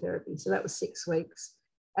radiation therapy. So that was 6 weeks.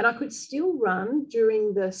 And I could still run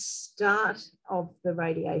during the start of the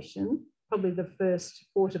radiation, probably the first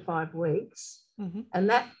 4 to 5 weeks. And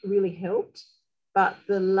that really helped. But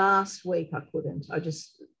the last week I couldn't. I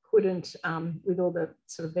just couldn't, with all the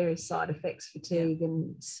sort of various side effects, fatigue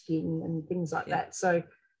and skin and things like that. So,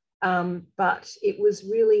 but it was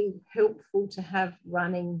really helpful to have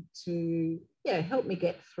running to, help me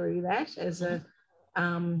get through that as a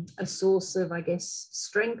source of, I guess,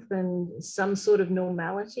 strength and some sort of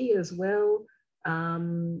normality as well.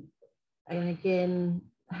 And again,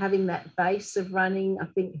 having that base of running, I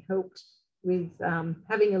think, helped with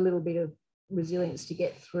having a little bit of resilience to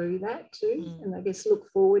get through that too. And I guess look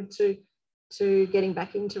forward to getting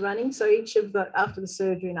back into running. So each of the, after the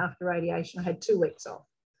surgery and after radiation, I had 2 weeks off.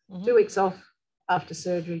 2 weeks off after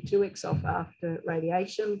surgery, 2 weeks off after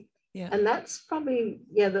radiation. Yeah. And that's probably,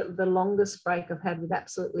 the longest break I've had with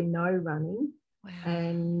absolutely no running. Wow.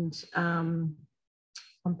 And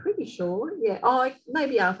I'm pretty sure,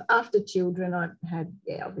 maybe after children, I had,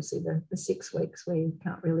 obviously the 6 weeks where you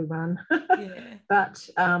can't really run. But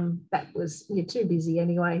that was, you're too busy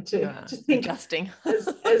anyway to think adjusting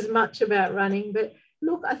as much about running. But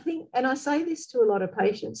look, I think, and I say this to a lot of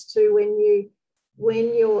patients too,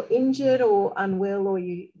 when you're injured or unwell, or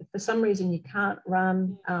you, for some reason, you can't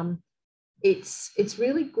run, it's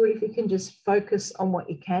really good if you can just focus on what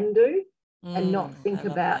you can do and not think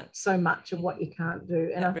about so much of what you can't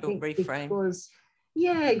do. And I think reframe. Because,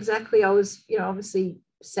 exactly. I was, obviously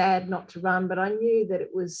sad not to run, but I knew that it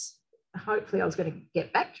was, hopefully I was going to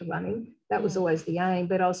get back to running. That was always the aim.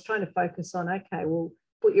 But I was trying to focus on, okay, well,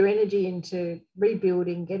 put your energy into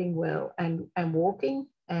rebuilding, getting well, and walking.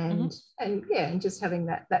 And just having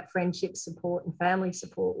that friendship support and family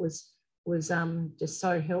support was just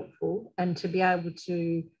so helpful. And to be able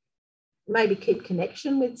to maybe keep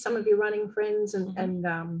connection with some of your running friends, and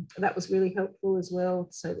that was really helpful as well,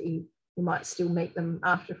 so that you might still meet them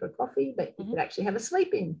after for coffee, but you could actually have a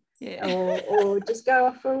sleep in, or just go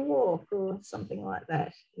off for a walk or something like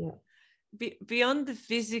that. Beyond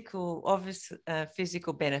the obvious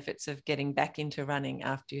physical benefits of getting back into running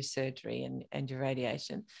after your surgery and your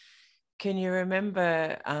radiation, can you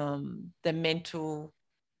remember the mental,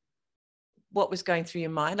 what was going through your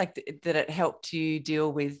mind, like that it helped you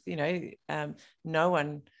deal with, no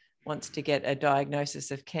one wants to get a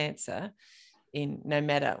diagnosis of cancer, in no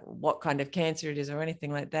matter what kind of cancer it is or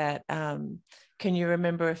anything like that. Can you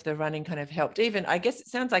remember if the running kind of helped? Even, I guess it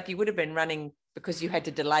sounds like you would have been running because you had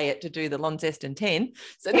to delay it to do the Launceston 10.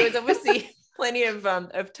 So there was obviously plenty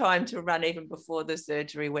of time to run even before the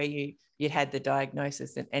surgery, where you'd had the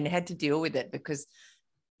diagnosis and had to deal with it, because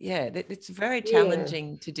it's very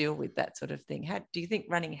challenging to deal with that sort of thing. How do you think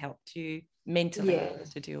running helped you mentally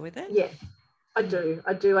to deal with it? I do.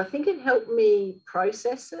 I think it helped me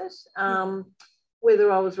process it,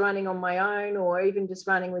 whether I was running on my own or even just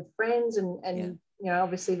running with friends, and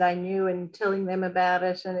obviously they knew, and telling them about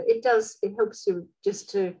it. And it helps you just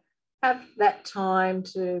to have that time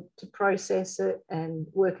to process it and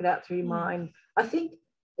work it out through your mind. I think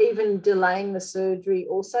even delaying the surgery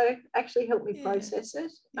also actually helped me process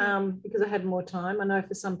it, because I had more time. I know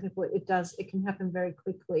for some people it can happen very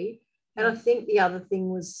quickly. And I think the other thing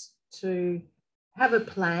was to have a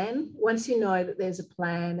plan. Once you know that there's a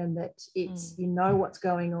plan, and that it's you know what's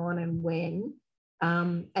going on and when,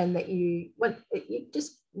 and that you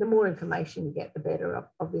just, the more information you get, the better,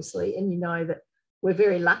 obviously. And you know that we're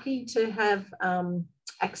very lucky to have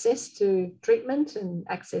access to treatment and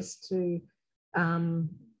access to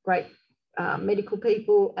great medical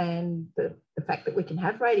people, and the the fact that we can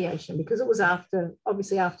have radiation, because it was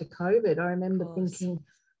obviously after COVID. I remember thinking,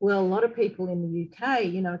 well, a lot of people in the UK,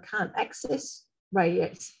 you know, can't access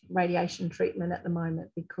radiation treatment at the moment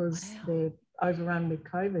because they're overrun with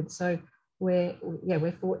COVID. So we're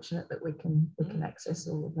fortunate that we can access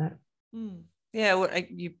all of that. Yeah, well,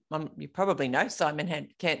 you probably know Simon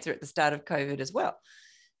had cancer at the start of COVID as well.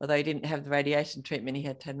 Although he didn't have the radiation treatment, he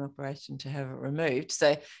had to have an operation to have it removed.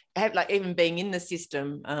 So even being in the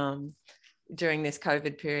system during this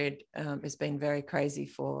COVID period has been very crazy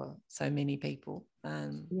for so many people.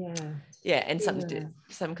 And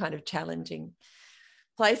some kind of challenging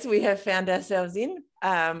place we have found ourselves in.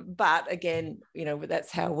 But again, you know,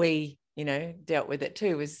 that's how we, you know, dealt with it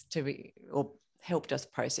too, or helped us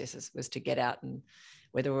process was to get out, and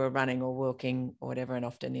whether we were running or walking or whatever, and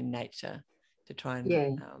often in nature, to try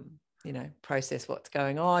and you know, process what's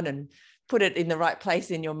going on and put it in the right place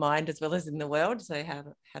in your mind as well as in the world. So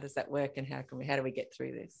how does that work, and how do we get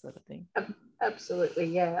through this sort of thing? Absolutely,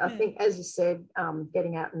 yeah. I think, as you said,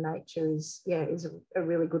 getting out in nature is a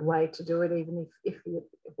really good way to do it. Even if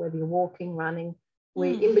whether you're walking, running,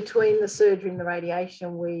 we in between the surgery and the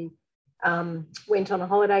radiation, we went on a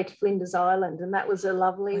holiday to Flinders Island, and that was a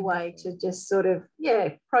lovely way to just sort of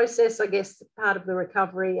process, I guess, part of the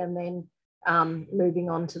recovery, and then moving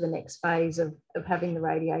on to the next phase of having the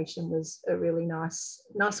radiation was a really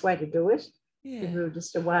nice way to do it. We were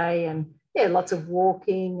just away, and lots of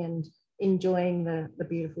walking and enjoying the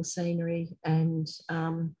beautiful scenery. And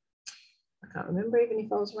I can't remember even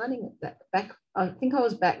if I was running at that back. I think I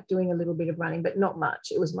was back doing a little bit of running, but not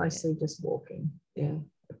much. It was mostly just walking.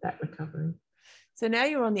 That recovery. So now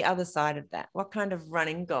you're on the other side of that. What kind of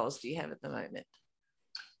running goals do you have at the moment?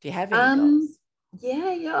 Do you have any goals?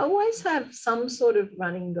 I always have some sort of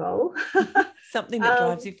running goal. Something that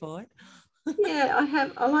drives you forward.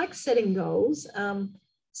 I like setting goals. I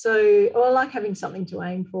like having something to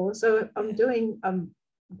aim for. So I'm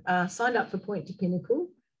signed up for Point to Pinnacle.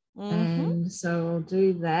 And so I'll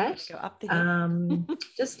do that. Go up the hill.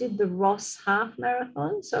 Just did the Ross half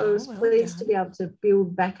marathon, so I was pleased to be able to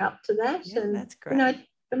build back up to that. And that's great. You know,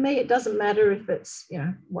 for me, it doesn't matter if it's, you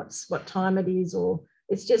know, what time it is, or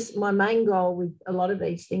it's just my main goal with a lot of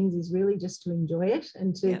these things is really just to enjoy it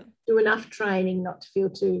and to do enough training not to feel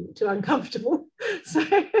too uncomfortable. So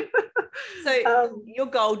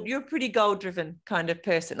you're a pretty goal driven kind of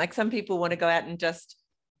person. Like, some people want to go out and just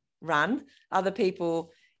run. Other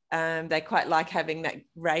people, they quite like having that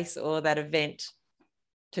race or that event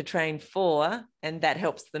to train for, and that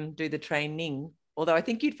helps them do the training. Although I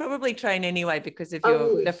think you'd probably train anyway because of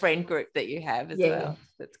the friend group that you have as well.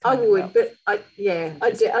 I would, but I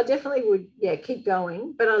definitely would, keep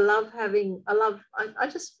going. But I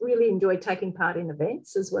just really enjoy taking part in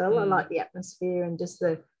events as well. I like the atmosphere and just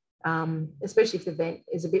the, especially if the event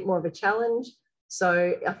is a bit more of a challenge.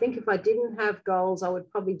 So I think if I didn't have goals, I would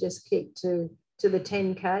probably just keep to the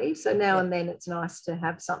 10K. So now and then it's nice to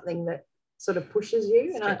have something that sort of pushes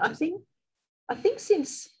you. And I think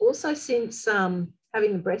since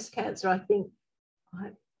having the breast cancer, I think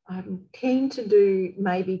I'm keen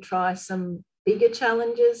to try some bigger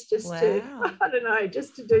challenges just to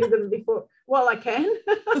do them while I can.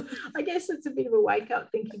 I guess it's a bit of a wake up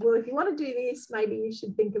thinking, well, if you want to do this, maybe you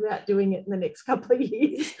should think about doing it in the next couple of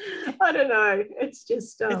years. I don't know. It's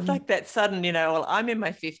just it's like that sudden, you know, well, I'm in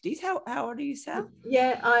my 50s. How old are you, Sal?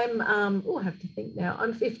 Yeah, I'm I have to think now.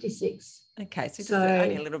 I'm 56. Okay, so just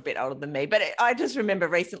only a little bit older than me. But I just remember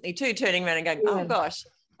recently too turning around and going, oh gosh,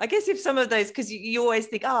 I guess if some of those, because you always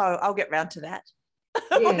think, oh, I'll get round to that.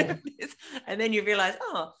 And then you realize,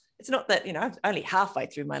 oh, it's not that, you know, I'm only halfway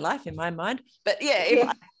through my life in my mind. But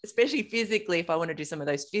especially physically, if I want to do some of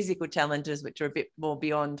those physical challenges, which are a bit more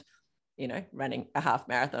beyond, you know, running a half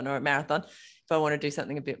marathon or a marathon, if I want to do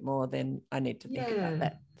something a bit more, then I need to think about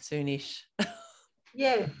that soonish.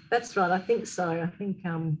 Yeah, that's right. I think so. I think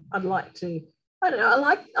I'd like to, I don't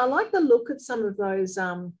know, I like the look of some of those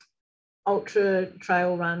ultra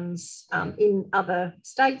trail runs in other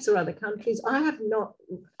states or other countries. I have not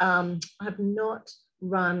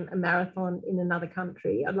run a marathon in another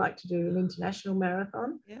country. I'd like to do an international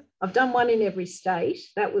marathon. I've done one in every state.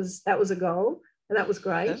 That was a goal, and that was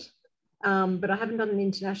great. But I haven't done an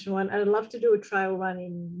international one. And I'd love to do a trail run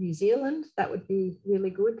in New Zealand. That would be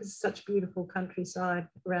really good because it's such beautiful countryside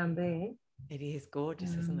around there. It is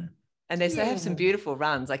gorgeous, isn't it? And they have some beautiful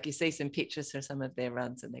runs. Like, you see some pictures of some of their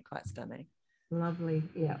runs and they're quite stunning. Lovely.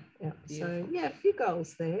 Yeah. Beautiful. So, a few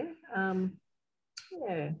goals there.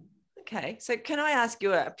 Okay. So can I ask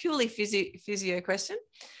you a purely physio question?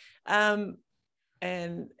 And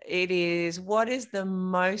it is, what is the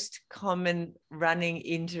most common running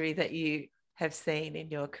injury that you have seen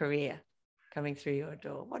in your career? coming through your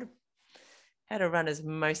door? How do runners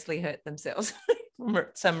mostly hurt themselves?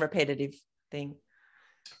 Some repetitive thing.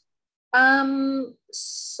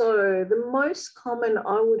 So the most common,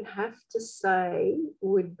 I would have to say,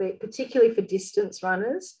 would be, particularly for distance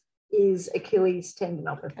runners, is Achilles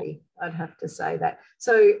tendinopathy. Okay. I'd have to say that.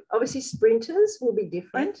 So obviously sprinters will be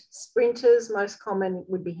different. Yeah. Sprinters, most common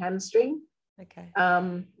would be hamstring. Okay.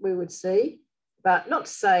 We would see, but not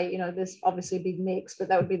to say, there's obviously a big mix, but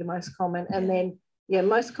that would be the most common. And then,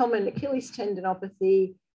 most common Achilles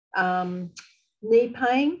tendinopathy, knee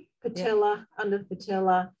pain, patella, under the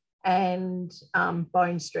patella, and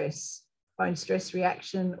bone stress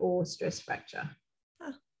reaction or stress fracture.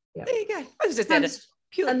 Oh, there you go. I was just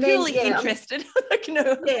purely interested.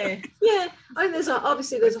 Yeah. I mean, there's a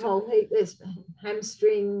whole heap. There's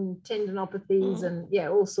hamstring tendinopathies and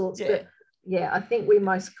all sorts. Yeah. But I think we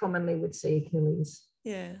most commonly would see Achilles.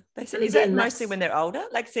 Yeah, they say, is that mostly when they're older?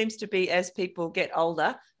 Like, seems to be as people get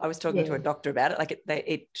older. I was talking to a doctor about it. Like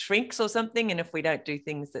it shrinks or something, and if we don't do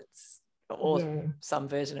things some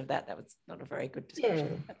version of that was not a very good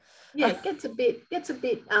description. It gets a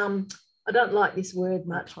bit. I don't like this word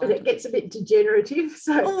much, but it gets a bit degenerative.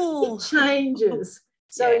 So it changes.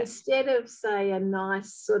 So instead of, say, a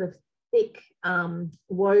nice sort of thick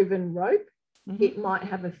woven rope, it might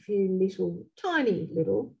have a few tiny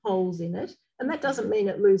little holes in it. And that doesn't mean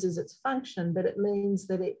it loses its function, but it means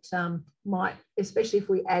that it might, especially if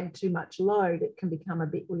we add too much load, it can become a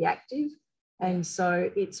bit reactive. And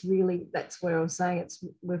so it's really, that's where I was saying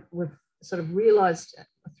we've sort of realised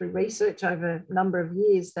through research over a number of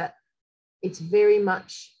years that it's very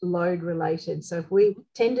much load related. So if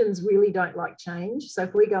tendons really don't like change. So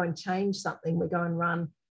if we go and change something, we go and run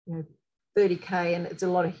 30K and it's a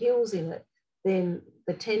lot of hills in it, then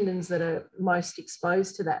the tendons that are most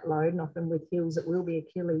exposed to that load, and often with hills it will be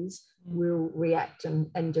Achilles, will react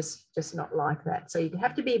and just not like that. So you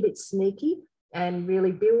have to be a bit sneaky and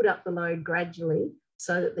really build up the load gradually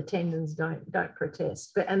so that the tendons don't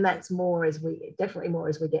protest. And that's definitely more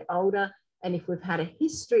as we get older. And if we've had a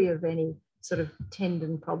history of any sort of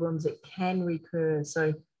tendon problems, it can recur.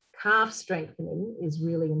 So calf strengthening is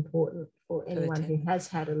really important for anyone who has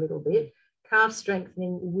had a little bit. Calf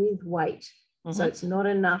strengthening with weight. So it's not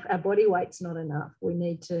enough. Our body weight's not enough. We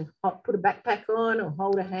need to put a backpack on or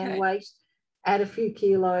hold a hand weight, add a few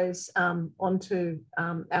kilos onto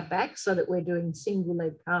our back so that we're doing single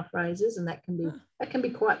leg calf raises, and that can be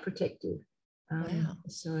quite protective. Wow.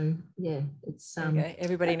 So it's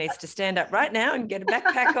everybody needs to stand up right now and get a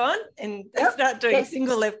backpack on and start doing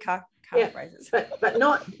single leg calf raises. But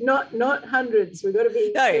not hundreds. We've got to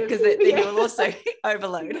be because then you'll also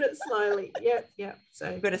overload. Do it slowly. Yeah. So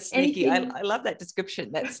you've got a sneaky. I love that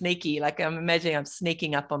description. That sneaky. Like I'm imagining I'm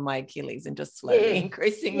sneaking up on my Achilles and just slowly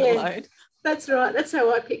increasing the load. That's right. That's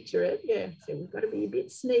how I picture it. Yeah. So we've got to be a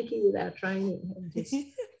bit sneaky with our training and just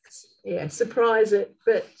surprise it.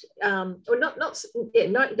 But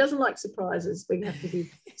it doesn't like surprises. We have to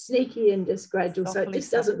be sneaky and just gradual, so it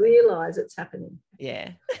just doesn't realise it's happening.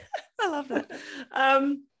 Yeah. I love that.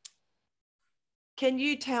 Can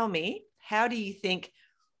you tell me, how do you think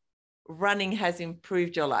running has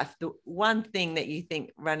improved your life? The one thing that you think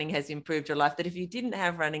running has improved your life, that if you didn't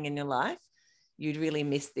have running in your life, you'd really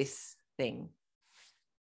miss this thing.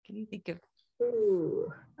 Can you think of?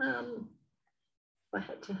 If I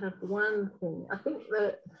had to have one thing, I think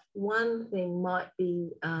that one thing might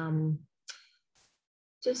be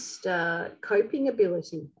just coping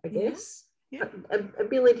ability, I guess. Yeah.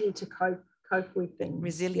 Ability to cope with things.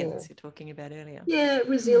 Resilience you're talking about earlier. Yeah,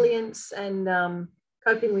 resilience and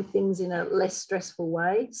coping with things in a less stressful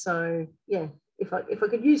way. So if I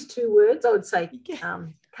could use two words, I would say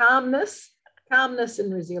calmness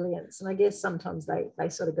and resilience. And I guess sometimes they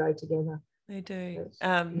sort of go together. They do.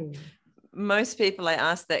 Most people I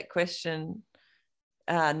ask that question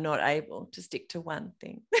are not able to stick to one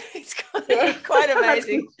thing. It's quite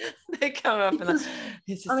amazing. They come up because,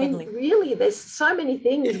 really, there's so many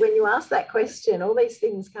things when you ask that question. All these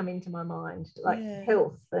things come into my mind, like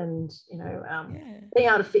health and being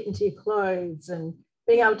able to fit into your clothes and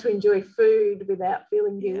being able to enjoy food without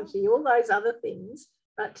feeling guilty. All those other things.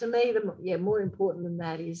 But to me, more important than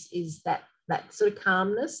that is that sort of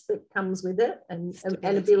calmness that comes with it and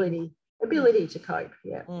ability to cope.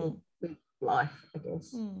 With life, I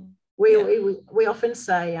guess. We often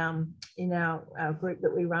say in our group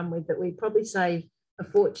that we run with that we probably save a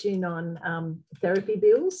fortune on therapy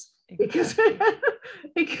bills because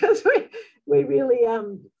we really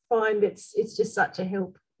find it's just such a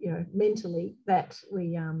help, mentally, that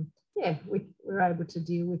we're able to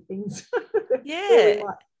deal with things.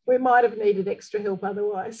 We might have needed extra help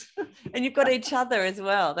otherwise. And you've got each other as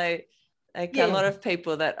well. Like a lot of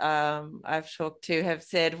people that I've talked to have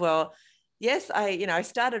said, well, yes, I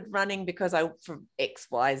started running because from X,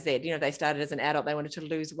 Y, Z, they started as an adult, they wanted to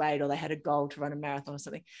lose weight or they had a goal to run a marathon or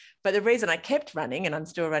something. But the reason I kept running, and I'm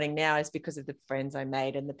still running now, is because of the friends I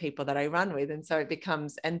made and the people that I run with. And so it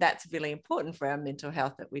becomes, and that's really important for our mental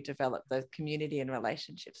health, that we develop those community and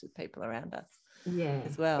relationships with people around us.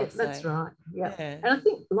 As well. That's right. Yeah. And I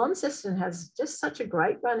think Launceston has just such a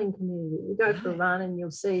great running community. You go for a run and you'll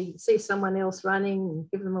see someone else running and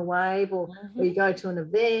give them a wave, or you go to an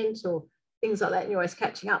event or things like that, and you're always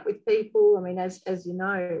catching up with people. I mean, as you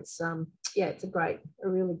know, it's it's a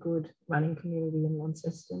really good running community in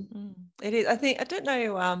Launceston. It is. I don't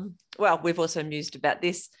know, well, we've also mused about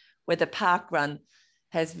this, where the park run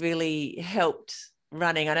has really helped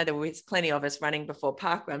running. I know there was plenty of us running before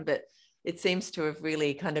park run, but it seems to have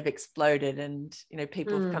really kind of exploded, and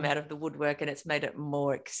people have come out of the woodwork, and it's made it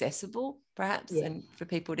more accessible perhaps, and for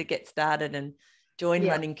people to get started and join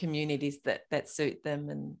running communities that suit them,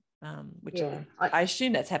 and which I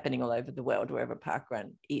assume that's happening all over the world, wherever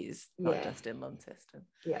parkrun is, not just in Launceston.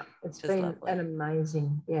 It's been lovely. An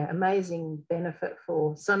amazing benefit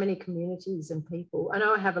for so many communities and people. I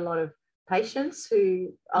know I have a lot of patients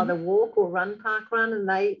who either walk or run parkrun, and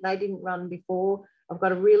they didn't run before. I've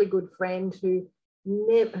got a really good friend who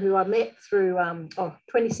I met through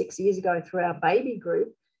 26 years ago through our baby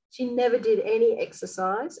group. She never did any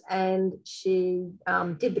exercise, and she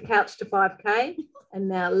did the Couch to 5K and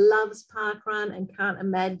now loves parkrun and can't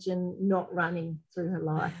imagine not running through her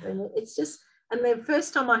life. And it's just, and the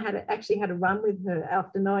first time I actually had a run with her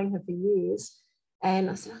after knowing her for years, and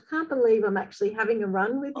I said, I can't believe I'm actually having a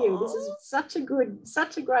run with you. This is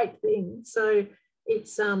such a great thing. So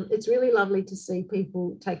it's really lovely to see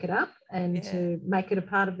people take it up and to make it a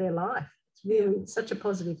part of their life. It's really such a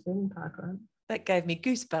positive thing, parkrun. That gave me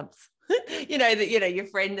goosebumps. Your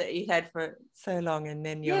friend that you had for so long, and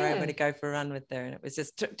then you're able to go for a run with her, and it was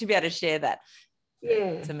just to be able to share that.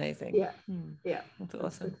 It's amazing. That's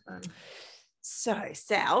awesome. Fun. So,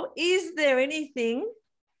 Sal, is there anything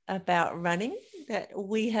about running that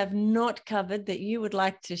we have not covered that you would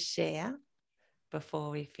like to share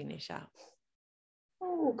before we finish up?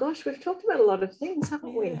 Oh gosh, we've talked about a lot of things,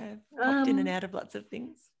 haven't we? Popped in and out of lots of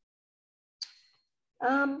things.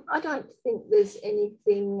 I don't think there's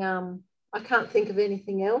anything. I can't think of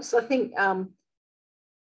anything else. I think, I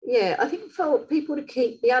think for people to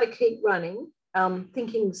be able to keep running,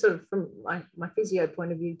 thinking sort of from my physio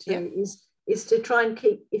point of view too, is to try and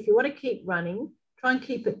keep. If you want to keep running, try and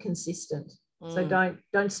keep it consistent. So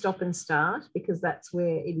don't stop and start, because that's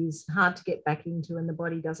where it is hard to get back into, and the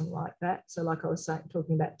body doesn't like that. So like I was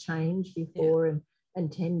talking about change before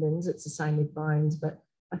and tendons, it's the same with bones. But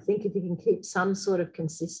I think if you can keep some sort of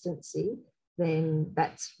consistency, then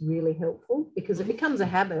that's really helpful, because it becomes a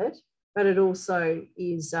habit, but it also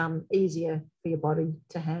is easier for your body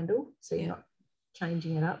to handle. So you're not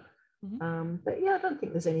changing it up. But I don't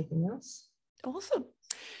think there's anything else. Awesome.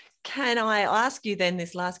 Can I ask you then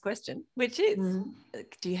this last question, which is,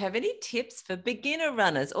 do you have any tips for beginner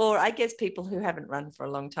runners, or I guess people who haven't run for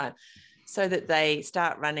a long time, so that they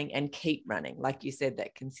start running and keep running, like you said,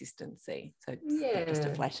 that consistency, so it's not just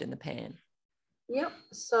a flash in the pan? Yep.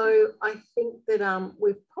 So I think that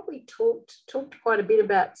we've probably talked quite a bit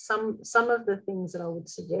about some of the things that I would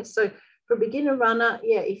suggest. So for a beginner runner,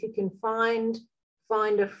 if you can find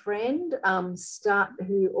a friend,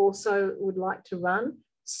 who also would like to run.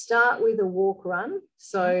 Start with a walk run.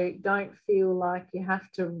 So don't feel like you have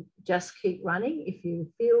to just keep running. If you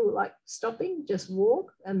feel like stopping, just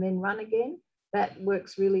walk and then run again. That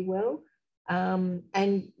works really well.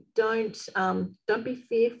 And don't be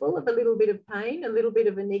fearful of a little bit of pain, a little bit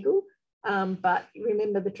of a niggle, but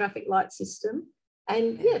remember the traffic light system,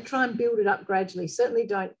 and try and build it up gradually. Certainly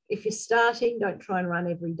don't, if you're starting, don't try and run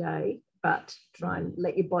every day, but try and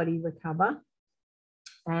let your body recover.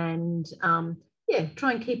 And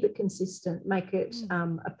try and keep it consistent, make it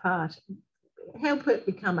a part, help it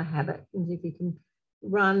become a habit. And if you can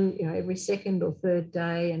run, every second or third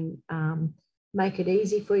day, and make it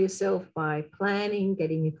easy for yourself by planning,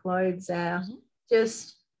 getting your clothes out.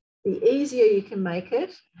 Just the easier you can make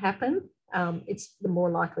it happen, it's the more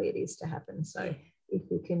likely it is to happen. So if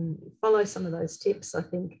you can follow some of those tips, I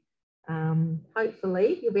think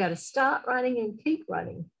hopefully you'll be able to start running and keep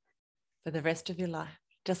running for the rest of your life,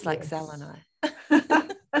 just like Sal and I.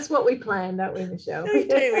 That's what we plan, don't we, Michelle? We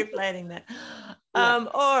do. We're planning that.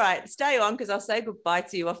 All right, stay on, because I'll say goodbye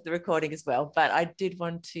to you off the recording as well. But I did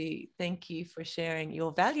want to thank you for sharing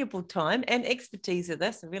your valuable time and expertise with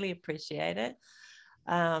us. I really appreciate it.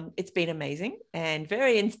 It's been amazing and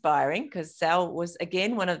very inspiring, because Sal was,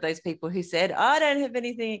 again, one of those people who said, I don't have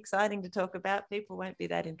anything exciting to talk about. People won't be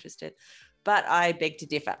that interested. But I beg to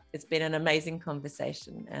differ. It's been an amazing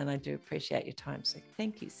conversation, and I do appreciate your time. So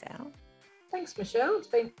thank you, Sal. Thanks, Michelle. It's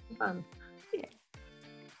been fun. Yeah.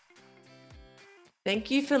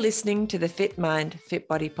 Thank you for listening to the Fit Mind, Fit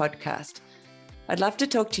Body podcast. I'd love to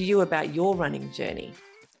talk to you about your running journey.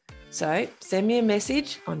 So send me a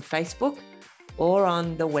message on Facebook or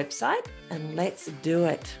on the website, and let's do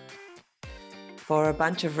it. For a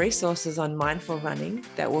bunch of resources on mindful running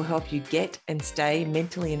that will help you get and stay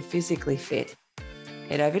mentally and physically fit,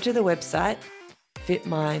 head over to the website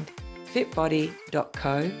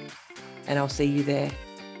fitmindfitbody.co, and I'll see you there.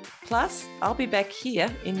 Plus, I'll be back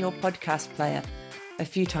here in your podcast player a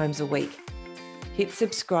few times a week. Hit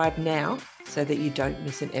subscribe now so that you don't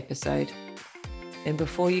miss an episode. And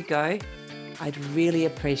before you go, I'd really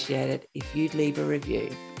appreciate it if you'd leave a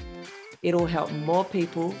review. It'll help more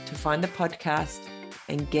people to find the podcast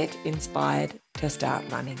and get inspired to start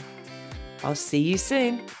running. I'll see you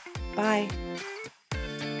soon. Bye.